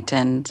point,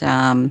 and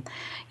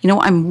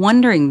I'm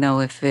wondering though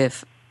if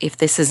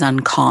this is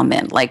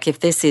uncommon, like if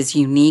this is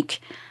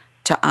unique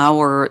to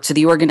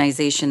the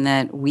organization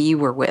that we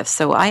were with.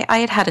 So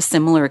I had a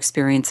similar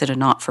experience at a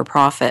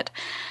not-for-profit.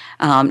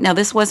 Now,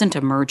 this wasn't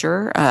a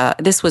merger.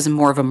 This was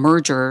more of a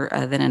merger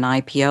than an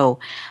IPO,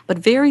 but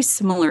very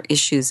similar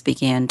issues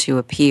began to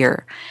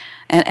appear.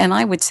 And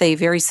I would say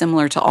very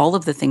similar to all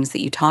of the things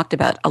that you talked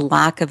about, a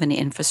lack of an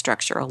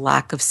infrastructure, a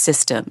lack of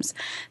systems,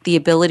 the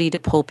ability to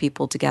pull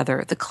people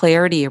together, the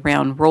clarity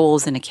around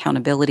roles and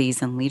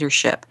accountabilities and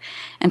leadership.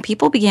 And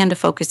people began to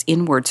focus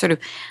inward, sort of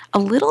a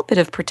little bit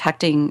of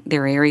protecting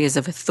their areas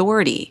of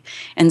authority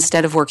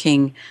instead of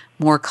working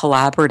more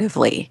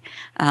collaboratively,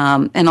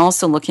 and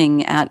also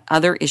looking at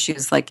other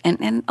issues like,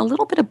 and a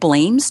little bit of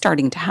blame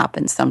starting to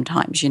happen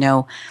sometimes,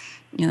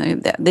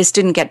 this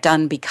didn't get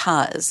done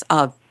because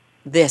of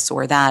this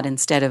or that,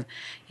 instead of,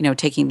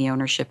 taking the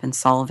ownership and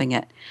solving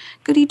it.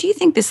 Goody, do you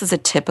think this is a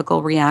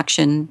typical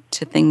reaction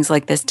to things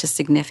like this, to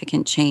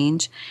significant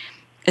change?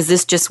 Is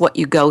this just what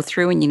you go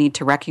through and you need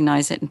to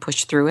recognize it and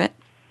push through it?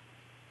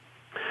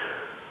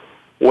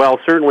 Well,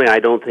 certainly I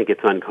don't think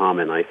it's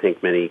uncommon. I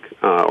think many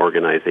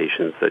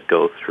organizations that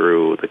go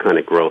through the kind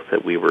of growth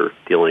that we were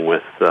dealing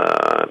with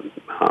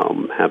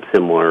have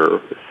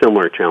similar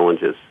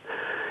challenges.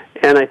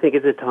 And I think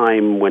at the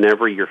time,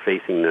 whenever you're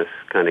facing this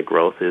kind of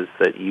growth, is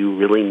that you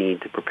really need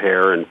to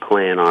prepare and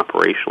plan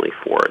operationally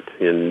for it,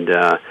 and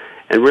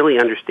really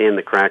understand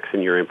the cracks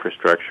in your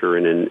infrastructure,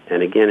 and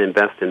again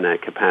invest in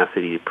that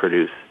capacity to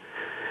produce.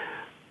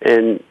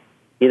 And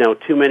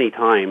too many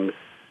times,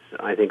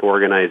 I think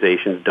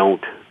organizations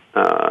don't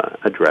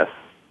address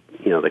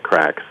the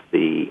cracks,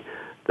 the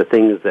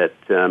things that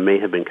may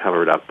have been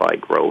covered up by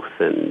growth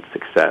and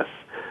success.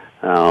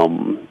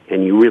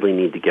 And you really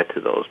need to get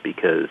to those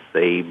because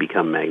they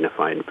become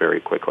magnified very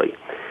quickly.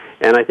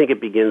 And I think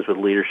it begins with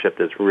leadership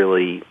that's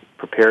really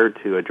prepared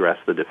to address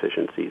the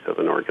deficiencies of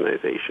an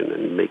organization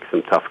and make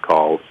some tough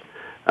calls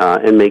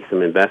and make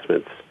some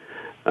investments.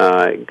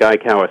 Guy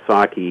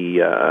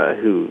Kawasaki,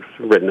 who's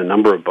written a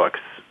number of books,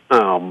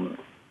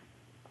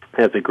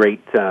 has a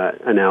great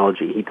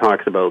analogy. He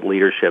talks about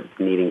leadership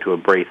needing to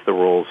embrace the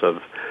roles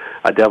of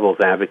a devil's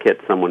advocate,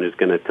 someone who's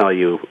going to tell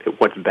you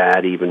what's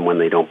bad even when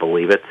they don't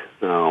believe it,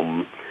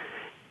 and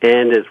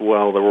as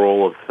well the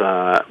role of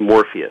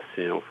Morpheus,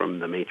 from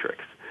The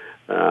Matrix,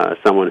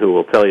 someone who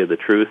will tell you the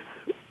truth,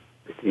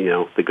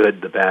 the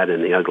good, the bad,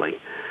 and the ugly.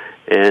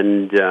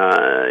 And,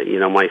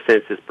 my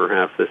sense is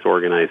perhaps this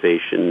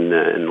organization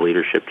and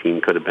leadership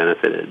team could have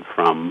benefited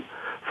from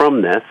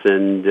this,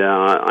 and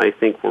I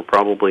think we're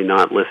probably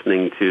not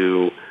listening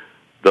to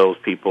those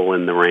people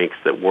in the ranks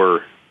that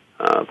were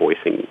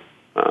voicing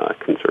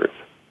concerns.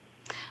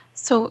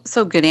 So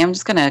good. I'm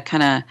just going to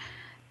kind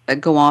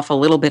of go off a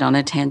little bit on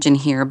a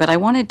tangent here, but I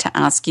wanted to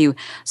ask you,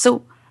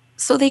 so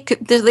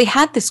they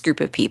had this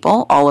group of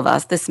people, all of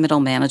us, this middle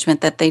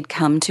management that they'd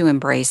come to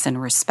embrace and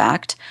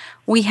respect.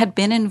 We had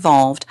been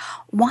involved.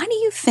 Why do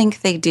you think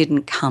they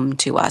didn't come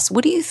to us?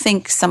 What do you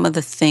think some of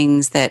the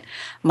things that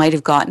might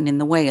have gotten in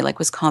the way? Like,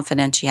 was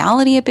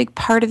confidentiality a big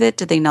part of it?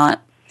 Did they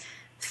not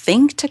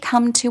think to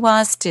come to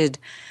us?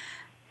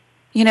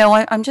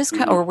 I'm just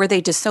or were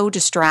they just so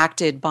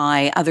distracted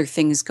by other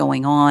things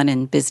going on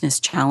and business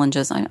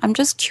challenges? I'm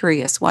just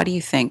curious. Why do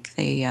you think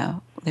they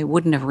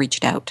wouldn't have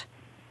reached out?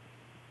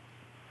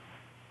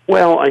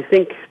 Well, I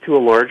think to a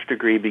large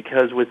degree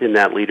because within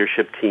that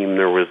leadership team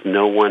there was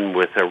no one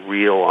with a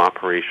real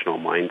operational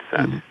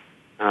mindset,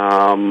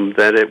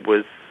 that it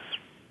was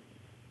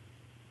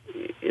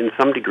in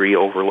some degree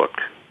overlooked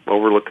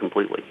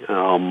completely.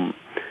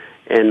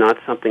 And not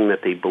something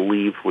that they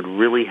believed would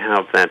really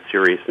have that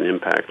serious an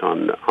impact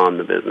on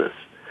the business.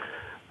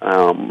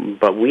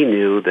 But we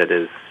knew that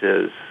as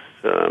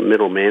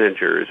middle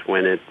managers,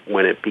 when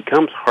it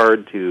becomes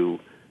hard to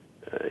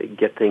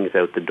get things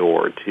out the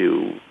door,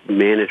 to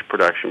manage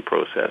production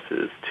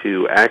processes,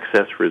 to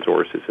access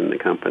resources in the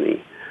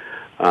company,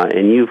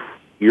 and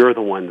you're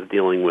the ones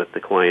dealing with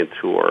the clients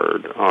who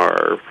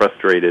are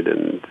frustrated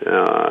and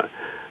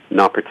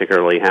not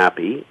particularly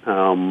happy.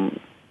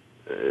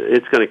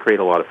 It's going to create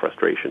a lot of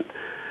frustration.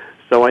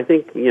 So I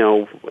think,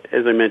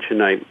 as I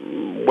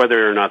mentioned,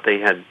 whether or not they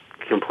had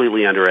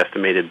completely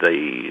underestimated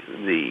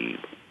the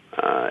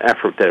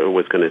effort that it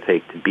was going to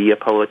take to be a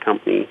public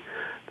company,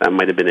 that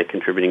might have been a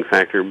contributing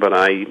factor. But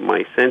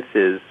my sense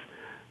is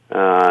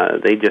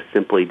they just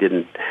simply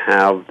didn't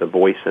have the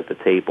voice at the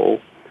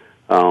table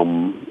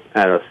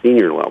at a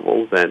senior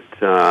level that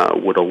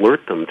would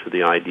alert them to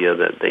the idea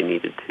that they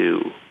needed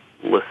to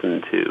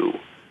listen to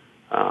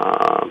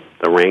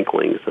the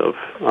ranklings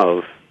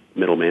of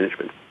middle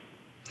management.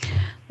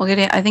 Well,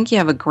 I think you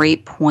have a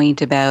great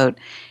point about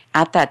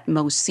at that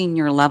most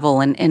senior level,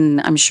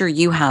 and I'm sure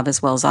you have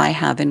as well as I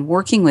have, in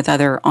working with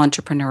other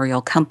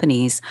entrepreneurial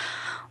companies.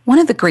 One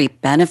of the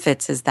great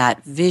benefits is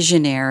that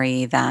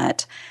visionary,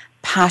 that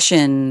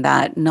passion,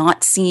 that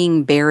not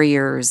seeing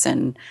barriers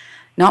and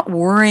not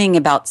worrying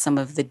about some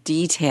of the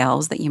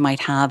details that you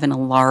might have in a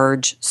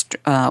large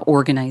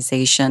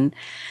organization,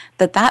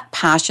 that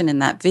passion and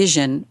that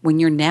vision, when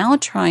you're now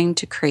trying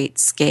to create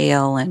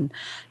scale and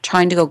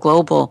trying to go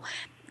global,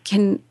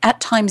 can at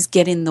times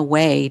get in the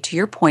way, to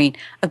your point,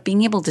 of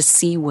being able to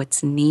see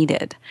what's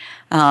needed.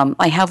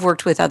 I have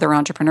worked with other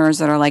entrepreneurs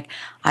that are like,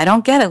 I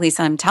don't get it,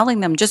 Lisa. I'm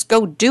telling them, just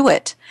go do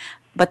it.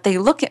 But they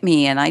look at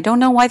me and I don't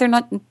know why they're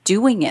not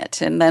doing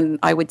it. And then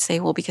I would say,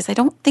 well, because I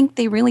don't think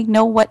they really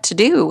know what to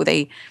do.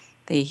 They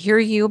hear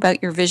you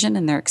about your vision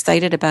and they're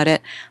excited about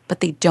it,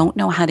 but they don't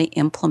know how to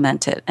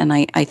implement it. And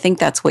I think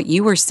that's what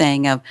you were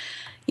saying of,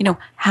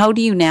 how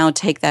do you now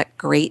take that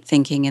great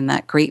thinking and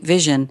that great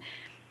vision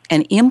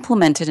and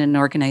implement it in an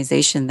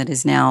organization that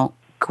is now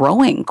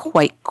growing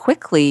quite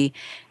quickly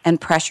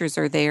and pressures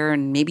are there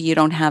and maybe you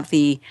don't have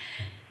the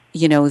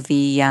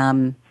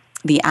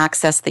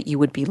access that you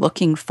would be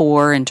looking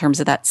for in terms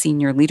of that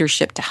senior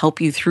leadership to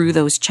help you through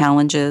those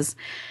challenges.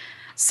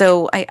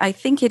 So I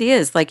think it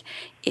is like,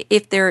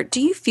 do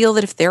you feel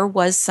that if there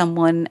was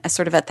someone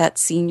sort of at that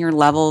senior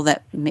level,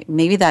 that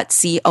maybe that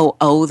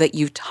COO that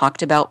you've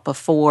talked about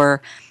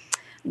before,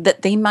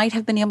 that they might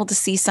have been able to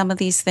see some of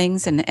these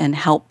things and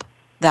help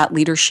that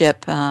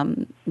leadership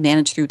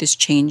manage through this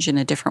change in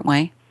a different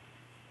way?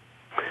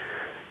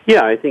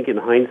 Yeah, I think in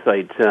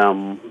hindsight,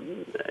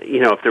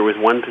 if there was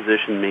one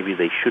position maybe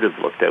they should have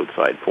looked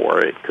outside for,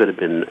 it could have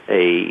been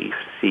a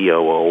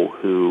COO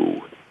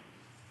who,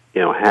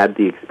 had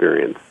the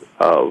experience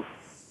of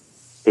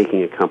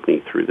taking a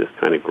company through this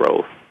kind of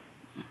growth,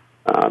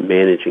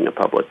 managing a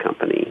public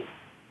company,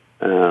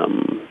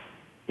 and,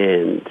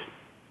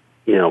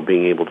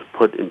 being able to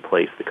put in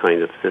place the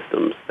kind of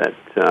systems that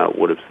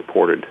would have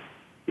supported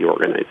the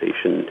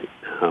organization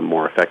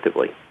more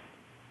effectively.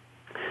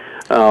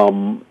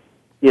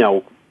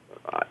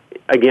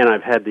 Again,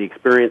 I've had the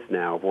experience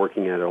now of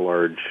working at a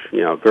large,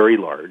 very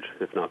large,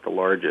 if not the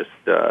largest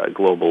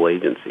global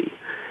agency.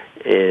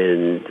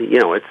 And,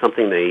 it's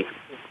something they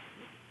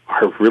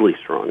are really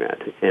strong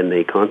at and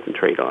they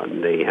concentrate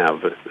on. They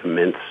have an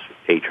immense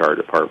HR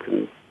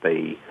department.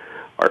 They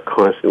are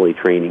constantly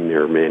training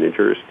their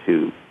managers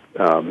to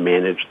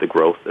manage the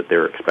growth that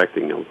they're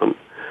expecting of them.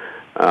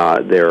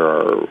 There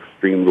are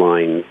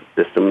streamlined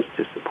systems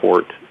to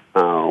support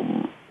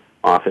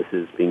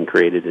offices being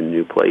created in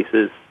new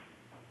places.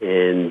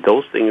 And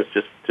those things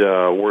just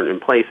weren't in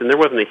place. And there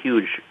wasn't a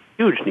huge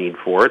need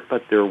for it,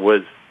 but there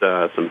was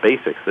some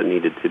basics that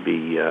needed to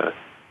be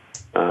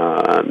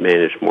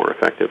managed more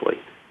effectively.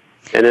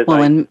 And as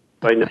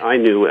I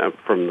knew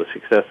from the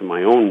success of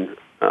my own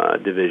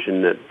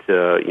division that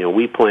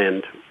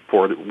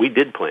we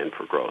did plan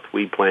for growth.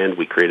 We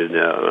created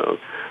a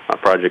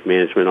project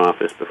management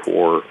office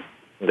before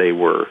they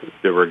were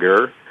de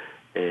rigueur,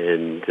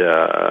 and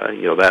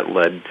that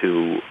led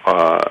to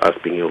us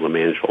being able to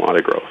manage a lot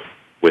of growth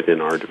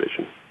within our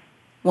division.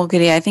 Well,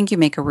 Goody, I think you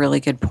make a really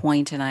good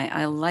point, and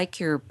I like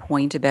your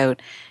point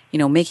about,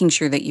 making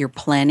sure that you're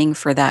planning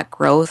for that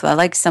growth. I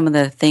like some of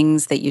the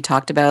things that you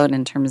talked about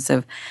in terms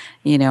of,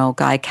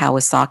 Guy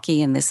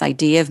Kawasaki and this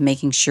idea of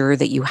making sure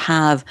that you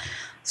have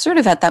sort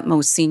of at that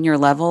most senior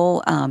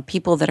level,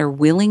 people that are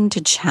willing to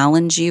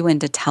challenge you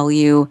and to tell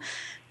you,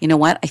 you know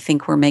what, I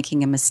think we're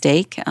making a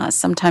mistake.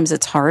 Sometimes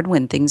it's hard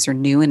when things are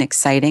new and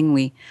exciting.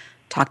 We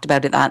talked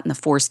about that in the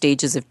 4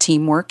 stages of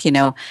teamwork.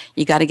 You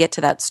got to get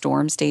to that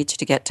storm stage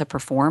to get to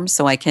perform.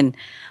 So I can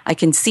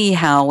see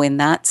how in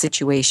that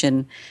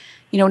situation,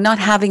 not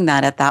having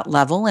that at that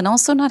level and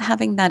also not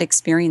having that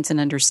experience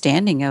and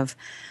understanding of,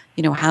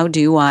 how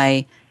do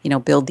I,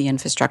 build the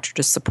infrastructure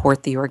to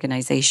support the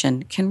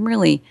organization can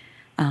really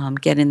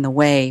get in the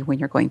way when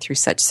you're going through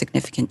such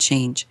significant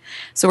change.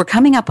 So we're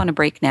coming up on a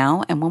break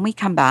now, and when we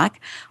come back,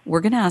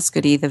 we're going to ask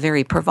Goody the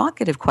very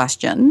provocative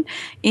question.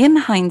 In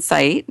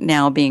hindsight,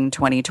 now being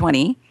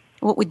 2020,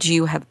 what would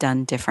you have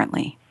done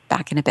differently?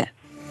 Back in a bit.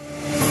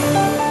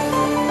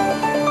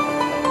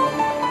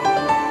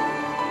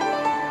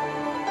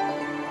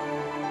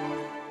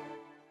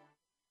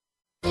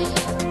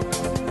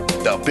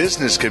 The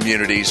business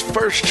community's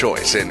first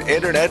choice in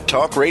Internet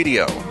Talk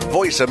Radio.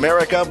 Voice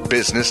America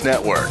Business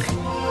Network.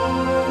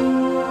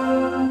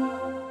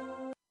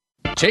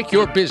 Take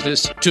your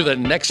business to the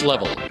next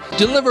level.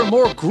 Deliver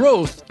more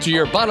growth to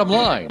your bottom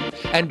line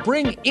and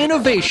bring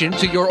innovation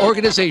to your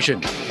organization.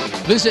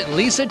 Visit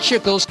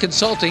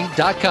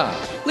LisaChicklesConsulting.com.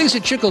 Lisa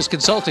Chickles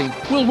Consulting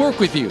will work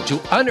with you to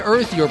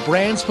unearth your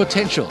brand's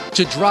potential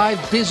to drive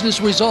business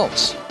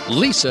results.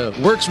 Lisa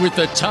works with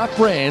the top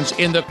brands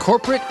in the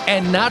corporate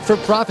and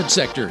not-for-profit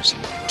sectors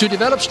to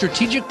develop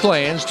strategic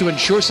plans to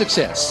ensure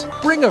success.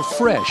 Bring a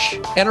fresh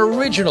and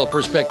original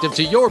perspective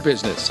to your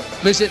business.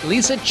 Visit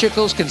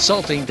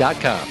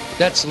LisaChicklesConsulting.com.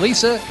 That's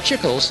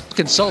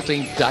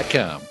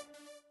LisaChicklesConsulting.com.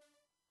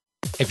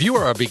 If you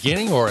are a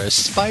beginning or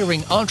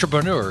aspiring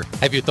entrepreneur,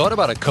 have you thought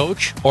about a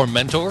coach or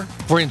mentor?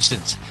 For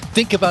instance,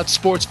 think about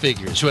sports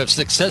figures who have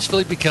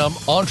successfully become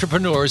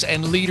entrepreneurs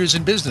and leaders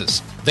in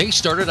business. They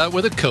started out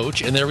with a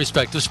coach in their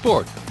respective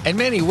sport, and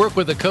many work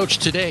with a coach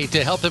today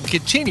to help them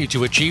continue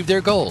to achieve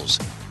their goals.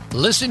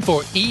 Listen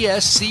for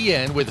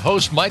ESCN with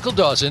host Michael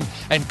Dawson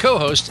and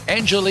co-host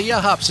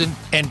Angelia Hobson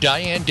and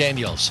Diane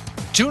Daniels.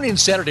 Tune in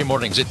Saturday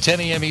mornings at 10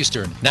 a.m.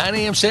 Eastern, 9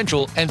 a.m.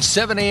 Central, and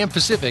 7 a.m.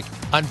 Pacific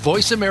on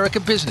Voice America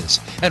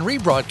Business and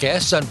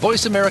rebroadcasts on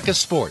Voice America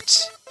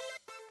Sports.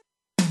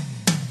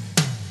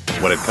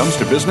 When it comes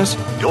to business,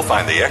 You'll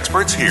find the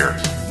experts here.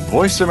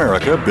 Voice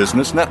America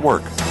Business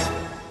Network.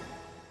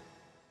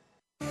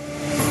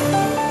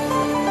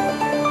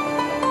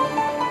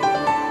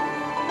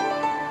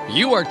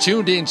 You are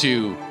tuned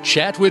into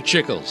Chat with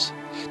Chickles.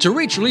 To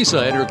reach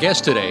Lisa and her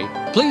guest today,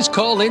 please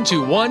call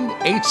into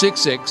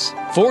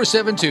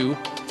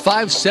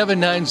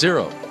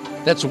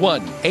 1-866-472-5790. That's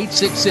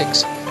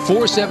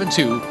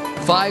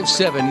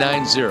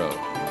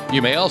 1-866-472-5790.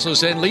 You may also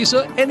send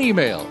Lisa an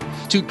email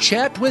to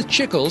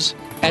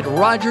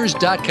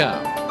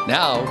chatwithchickles@rogers.com.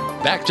 Now,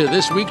 back to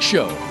this week's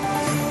show.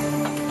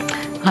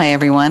 Hi,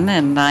 everyone,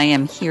 and I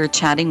am here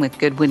chatting with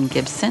Goodwin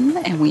Gibson,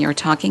 and we are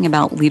talking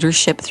about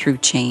leadership through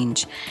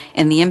change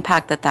and the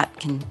impact that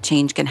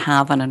change can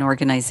have on an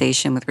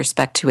organization with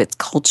respect to its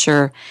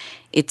culture,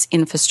 its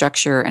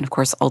infrastructure, and, of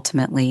course,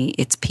 ultimately,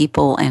 its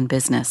people and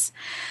business.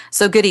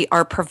 So, Goody,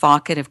 our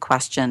provocative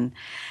question.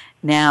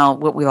 Now,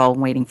 what we've all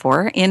been waiting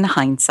for, in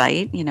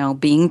hindsight,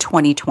 being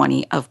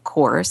 2020, of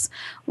course,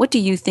 what do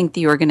you think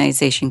the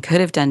organization could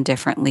have done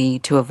differently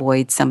to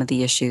avoid some of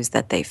the issues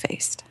that they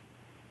faced?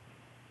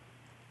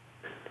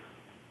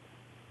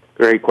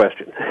 Great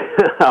question.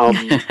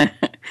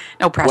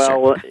 No pressure.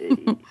 Well,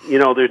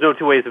 there's no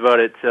two ways about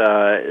it.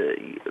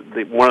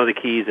 One of the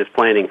keys is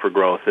planning for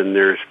growth, and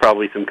there's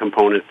probably some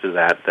components to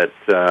that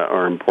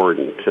are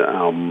important.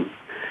 I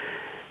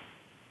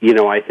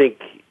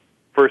think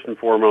first and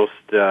foremost,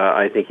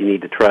 I think you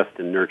need to trust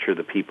and nurture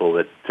the people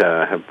that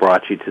have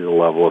brought you to the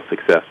level of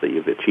success that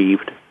you've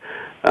achieved.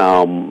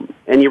 And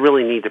you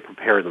really need to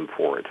prepare them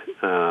for it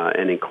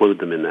and include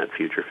them in that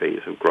future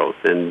phase of growth.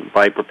 And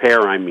by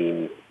prepare, I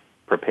mean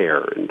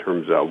prepare in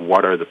terms of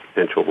what are the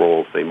potential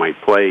roles they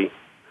might play,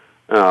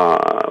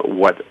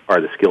 what are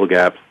the skill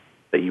gaps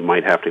that you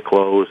might have to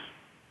close,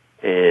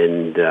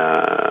 and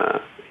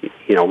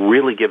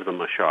really give them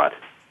a shot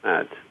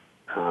at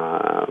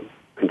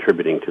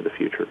contributing to the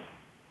future.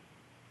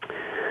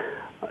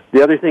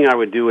 The other thing I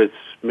would do is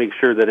make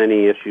sure that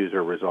any issues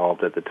are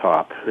resolved at the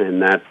top,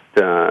 and that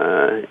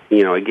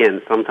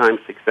again, sometimes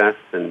success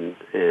and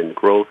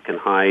growth can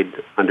hide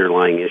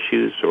underlying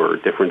issues or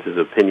differences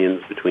of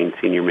opinions between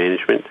senior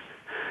management.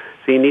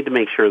 So you need to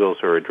make sure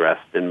those are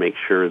addressed and make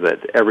sure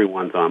that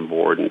everyone's on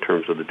board in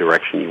terms of the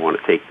direction you want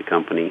to take the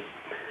company,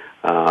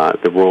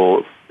 the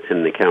roles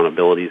and the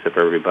accountabilities of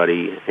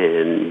everybody,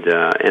 and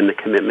the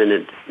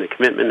commitment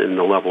and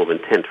the level of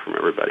intent from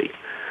everybody.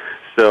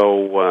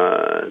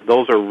 So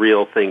those are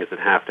real things that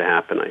have to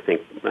happen, I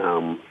think,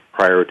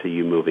 prior to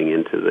you moving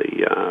into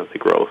the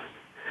growth.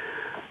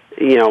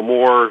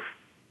 More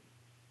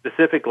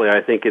specifically,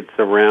 I think it's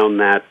around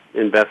that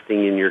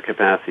investing in your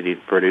capacity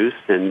to produce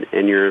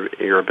and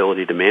your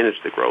ability to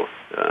manage the growth.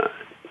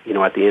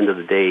 At the end of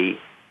the day,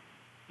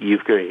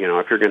 if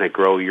you're going to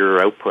grow,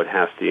 your output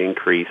has to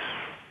increase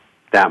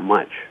that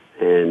much,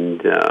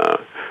 and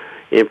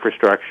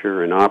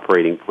infrastructure and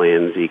operating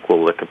plans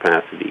equal the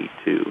capacity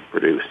to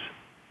produce.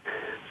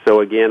 So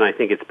again, I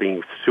think it's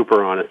being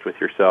super honest with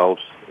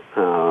yourselves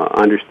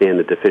understand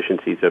the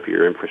deficiencies of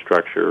your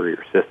infrastructure,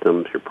 your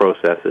systems, your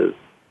processes,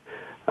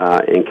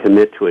 and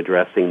commit to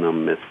addressing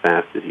them as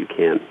fast as you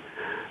can.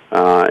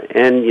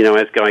 And,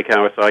 as Guy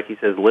Kawasaki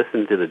says,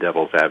 listen to the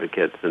devil's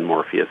advocates and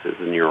Morpheuses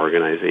in your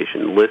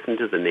organization. Listen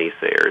to the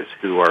naysayers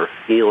who are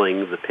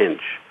feeling the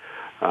pinch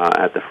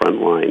at the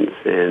front lines,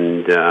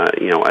 and,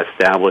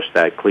 establish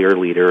that clear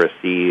leader, a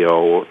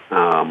CEO,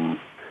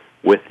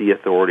 with the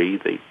authority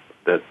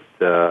that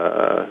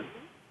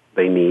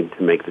they need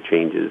to make the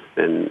changes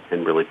and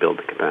really build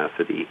the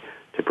capacity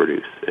to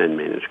produce and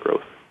manage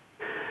growth.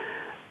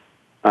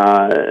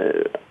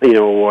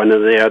 One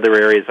of the other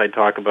areas I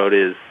talk about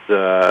is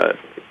the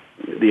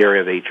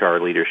area of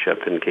HR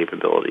leadership and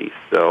capabilities.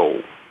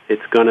 So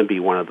it's going to be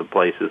one of the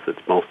places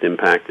that's most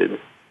impacted.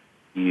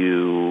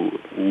 You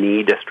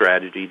need a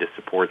strategy to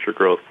support your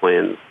growth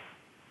plans.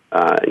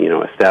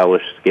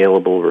 Establish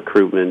scalable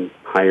recruitment,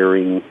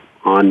 hiring,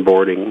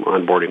 onboarding.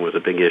 Onboarding was a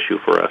big issue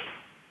for us.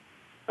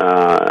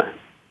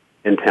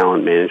 And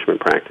talent management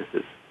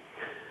practices.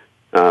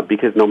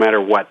 Because no matter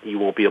what, you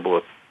won't be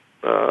able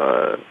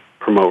to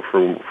promote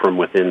from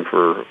within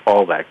for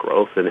all that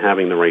growth, and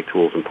having the right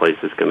tools in place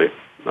is going to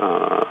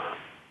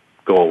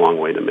go a long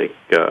way to make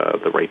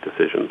the right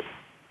decisions.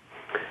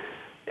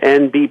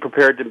 And be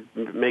prepared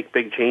to make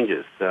big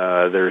changes.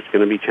 There's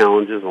going to be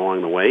challenges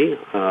along the way.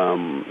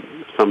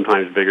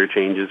 Sometimes bigger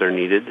changes are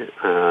needed,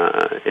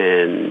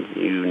 and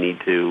you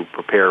need to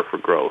prepare for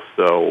growth.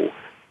 So,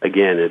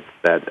 again, it's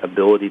that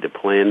ability to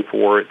plan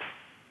for it,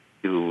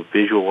 to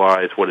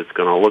visualize what it's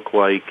going to look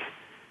like.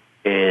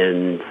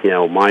 And,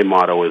 my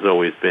motto has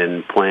always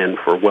been plan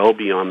for well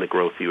beyond the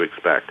growth you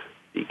expect.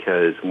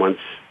 Because once,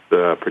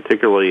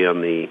 particularly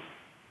on the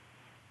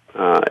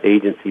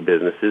agency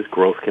businesses,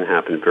 growth can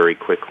happen very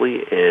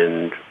quickly,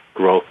 and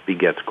growth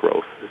begets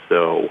growth.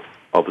 So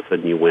all of a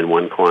sudden you win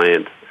one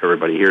client,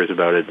 everybody hears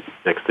about it.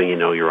 Next thing you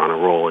know, you're on a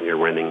roll and you're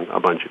winning a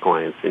bunch of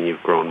clients, and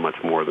you've grown much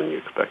more than you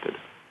expected.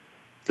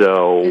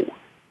 So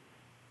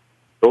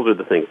those are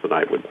the things that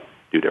I would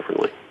do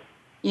differently.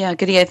 Yeah,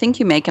 Goody, I think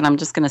you make, and I'm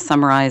just going to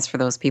summarize for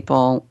those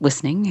people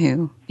listening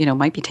who,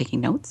 might be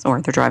taking notes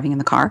or they're driving in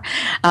the car.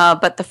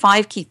 But the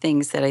 5 key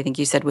things that I think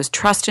you said was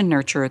trust and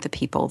nurture the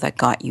people that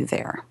got you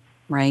there,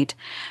 right?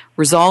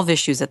 Resolve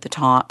issues at the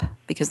top,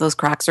 because those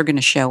cracks are going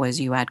to show as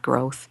you add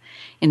growth.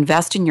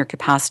 Invest in your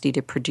capacity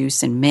to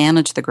produce and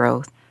manage the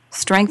growth.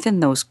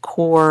 Strengthen those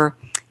core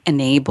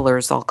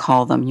enablers, I'll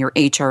call them, your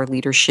HR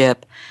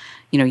leadership,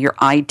 your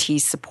IT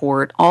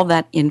support, all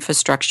that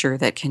infrastructure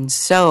that can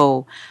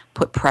so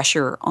put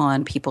pressure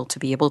on people to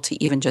be able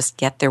to even just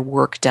get their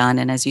work done,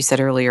 and as you said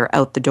earlier,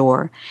 out the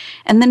door.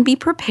 And then be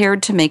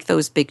prepared to make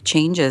those big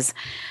changes.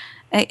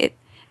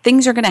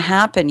 Things are going to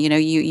happen.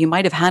 You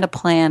might have had a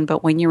plan,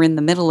 but when you're in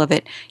the middle of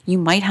it, you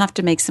might have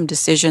to make some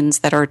decisions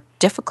that are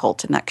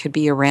difficult, and that could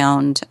be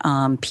around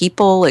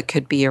people. It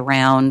could be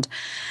around,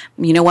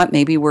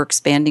 maybe we're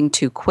expanding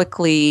too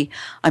quickly.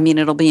 I mean,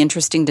 it'll be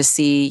interesting to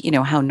see,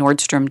 how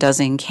Nordstrom does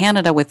in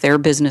Canada with their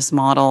business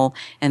model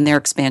and their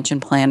expansion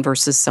plan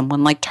versus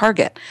someone like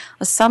Target.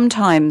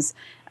 Sometimes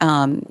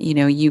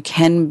you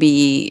can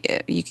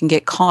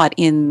get caught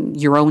in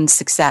your own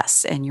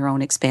success and your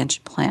own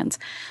expansion plans.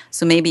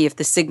 So maybe if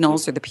the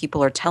signals or the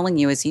people are telling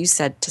you, as you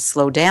said, to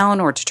slow down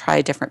or to try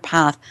a different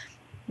path,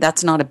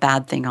 that's not a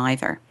bad thing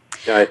either.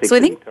 Yeah, I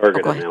think the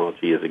Target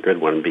analogy is a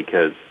good one,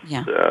 because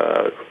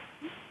the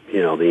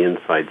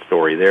inside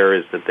story there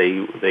is that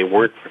they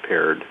weren't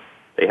prepared.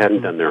 They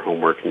hadn't done their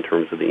homework in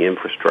terms of the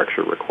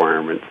infrastructure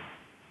requirements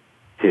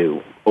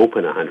to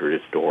open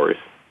 100 stores,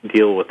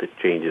 deal with the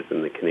changes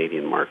in the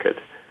Canadian market,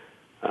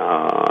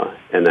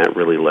 and that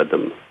really led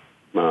them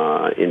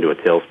into a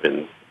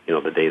tailspin,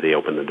 the day they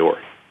opened the door.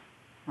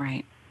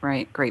 Right.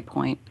 Great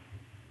point.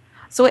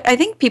 So I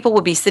think people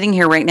will be sitting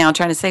here right now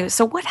trying to say,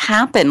 so what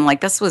happened?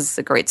 Like, this was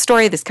a great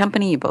story, this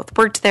company, you both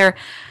worked there.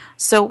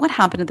 So what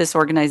happened to this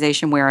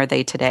organization? Where are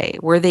they today?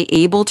 Were they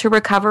able to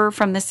recover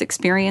from this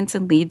experience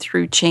and lead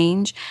through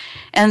change?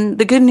 And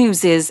the good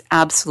news is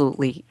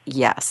absolutely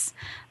yes.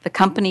 The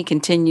company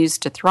continues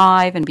to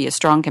thrive and be a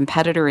strong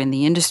competitor in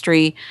the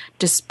industry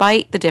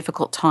despite the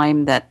difficult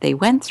time that they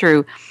went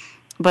through.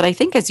 But I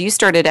think as you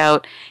started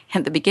out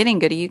at the beginning,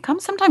 Goody, you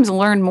sometimes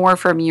learn more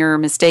from your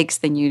mistakes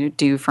than you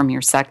do from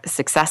your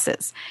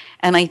successes.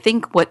 And I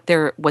think what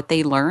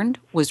they learned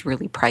was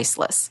really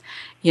priceless.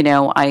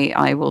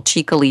 I will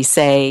cheekily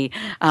say,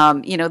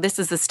 this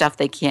is the stuff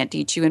they can't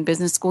teach you in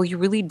business school. You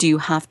really do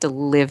have to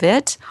live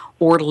it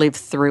or live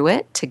through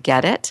it to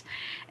get it.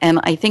 And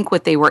I think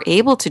what they were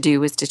able to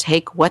do is to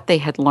take what they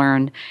had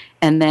learned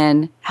and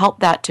then help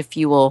that to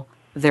fuel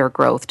their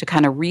growth, to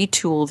kind of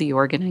retool the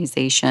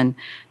organization,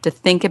 to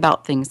think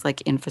about things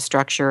like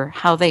infrastructure,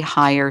 how they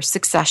hire,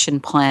 succession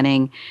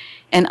planning,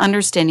 and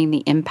understanding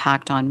the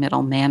impact on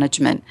middle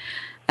management.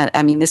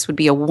 This would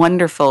be a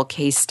wonderful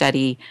case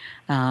study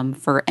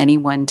for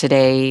anyone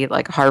today,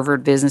 like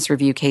Harvard Business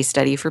Review case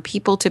study, for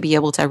people to be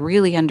able to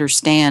really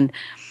understand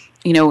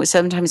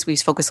sometimes we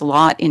focus a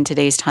lot in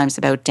today's times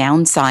about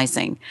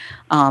downsizing.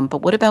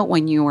 But what about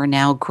when you are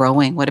now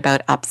growing? What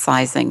about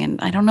upsizing?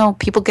 And I don't know,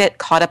 people get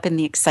caught up in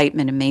the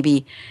excitement and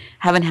maybe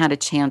haven't had a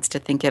chance to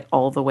think it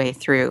all the way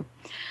through.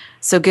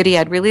 So, Goody,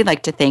 I'd really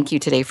like to thank you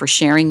today for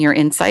sharing your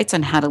insights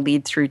on how to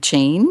lead through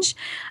change.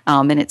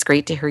 And it's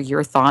great to hear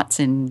your thoughts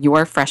and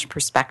your fresh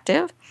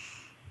perspective.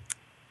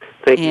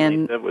 Thank you,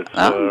 Lisa. It was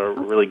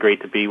really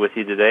great to be with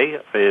you today.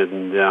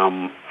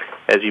 And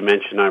as you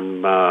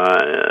mentioned,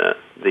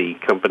 the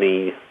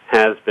company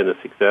has been a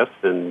success.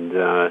 And,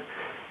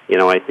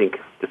 I think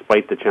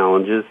despite the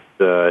challenges,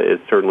 it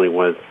certainly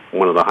was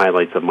one of the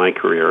highlights of my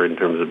career in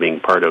terms of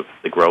being part of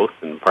the growth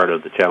and part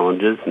of the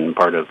challenges and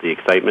part of the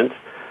excitement.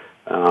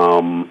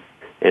 And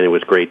it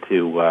was great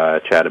to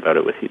chat about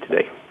it with you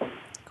today.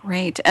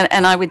 Great.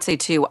 And I would say,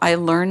 too, I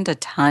learned a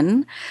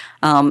ton.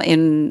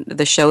 In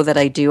the show that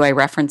I do, I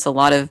reference a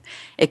lot of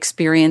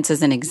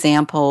experiences and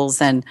examples,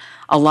 and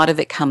a lot of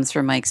it comes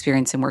from my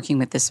experience in working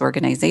with this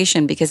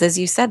organization because, as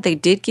you said, they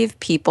did give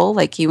people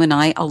like you and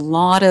I a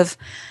lot of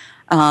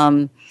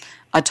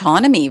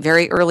autonomy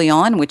very early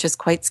on, which is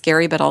quite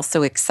scary but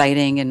also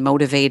exciting and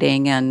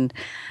motivating. And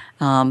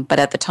but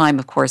at the time,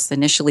 of course,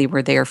 initially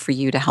we're there for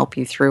you to help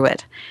you through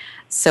it.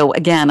 So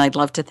again, I'd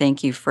love to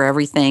thank you for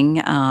everything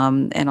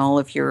and all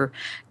of your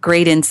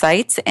great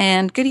insights.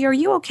 And Goody, are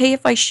you okay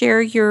if I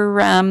share your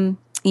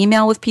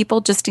email with people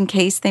just in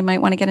case they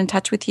might want to get in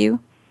touch with you?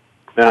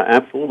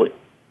 Absolutely.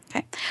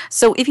 Okay.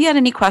 So if you had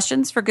any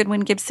questions for Goodwin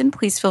Gibson,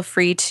 please feel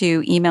free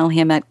to email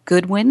him at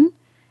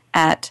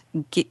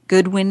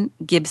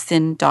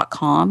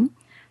goodwin@goodwingibson.com.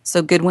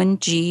 So Goodwin,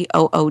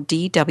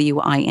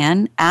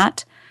 GOODWIN,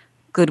 at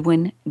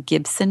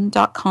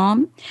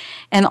goodwingibson.com.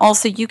 And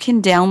also you can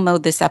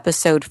download this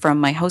episode from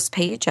my host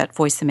page at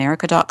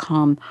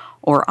voiceamerica.com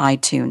or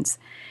iTunes.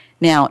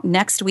 Now,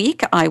 next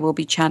week, I will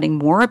be chatting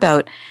more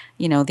about,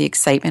 the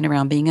excitement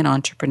around being an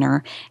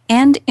entrepreneur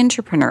and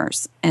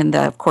entrepreneurs. And,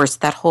 of course,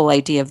 that whole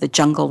idea of the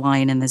jungle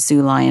lion and the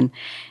zoo lion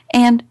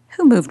and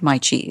who moved my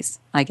cheese.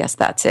 I guess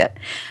that's it.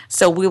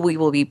 So we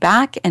will be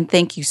back. And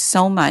thank you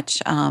so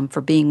much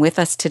for being with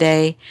us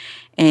today.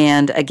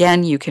 And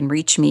again, you can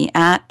reach me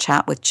at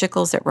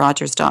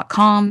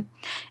chatwithchickles@rogers.com.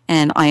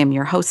 And I am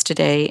your host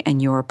today,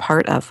 and you're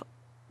part of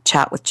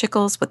Chat with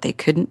Chickles, what they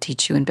couldn't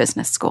teach you in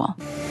business school.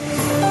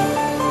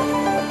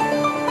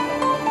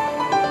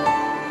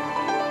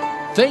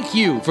 Thank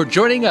you for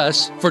joining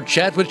us for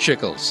Chat with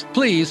Chickles.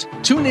 Please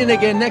tune in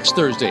again next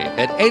Thursday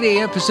at 8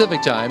 a.m.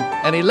 Pacific Time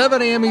and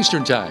 11 a.m.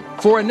 Eastern Time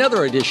for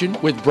another edition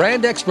with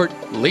brand expert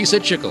Lisa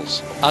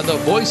Chickles on the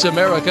Voice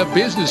America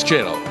Business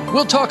Channel.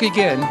 We'll talk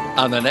again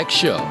on the next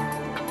show.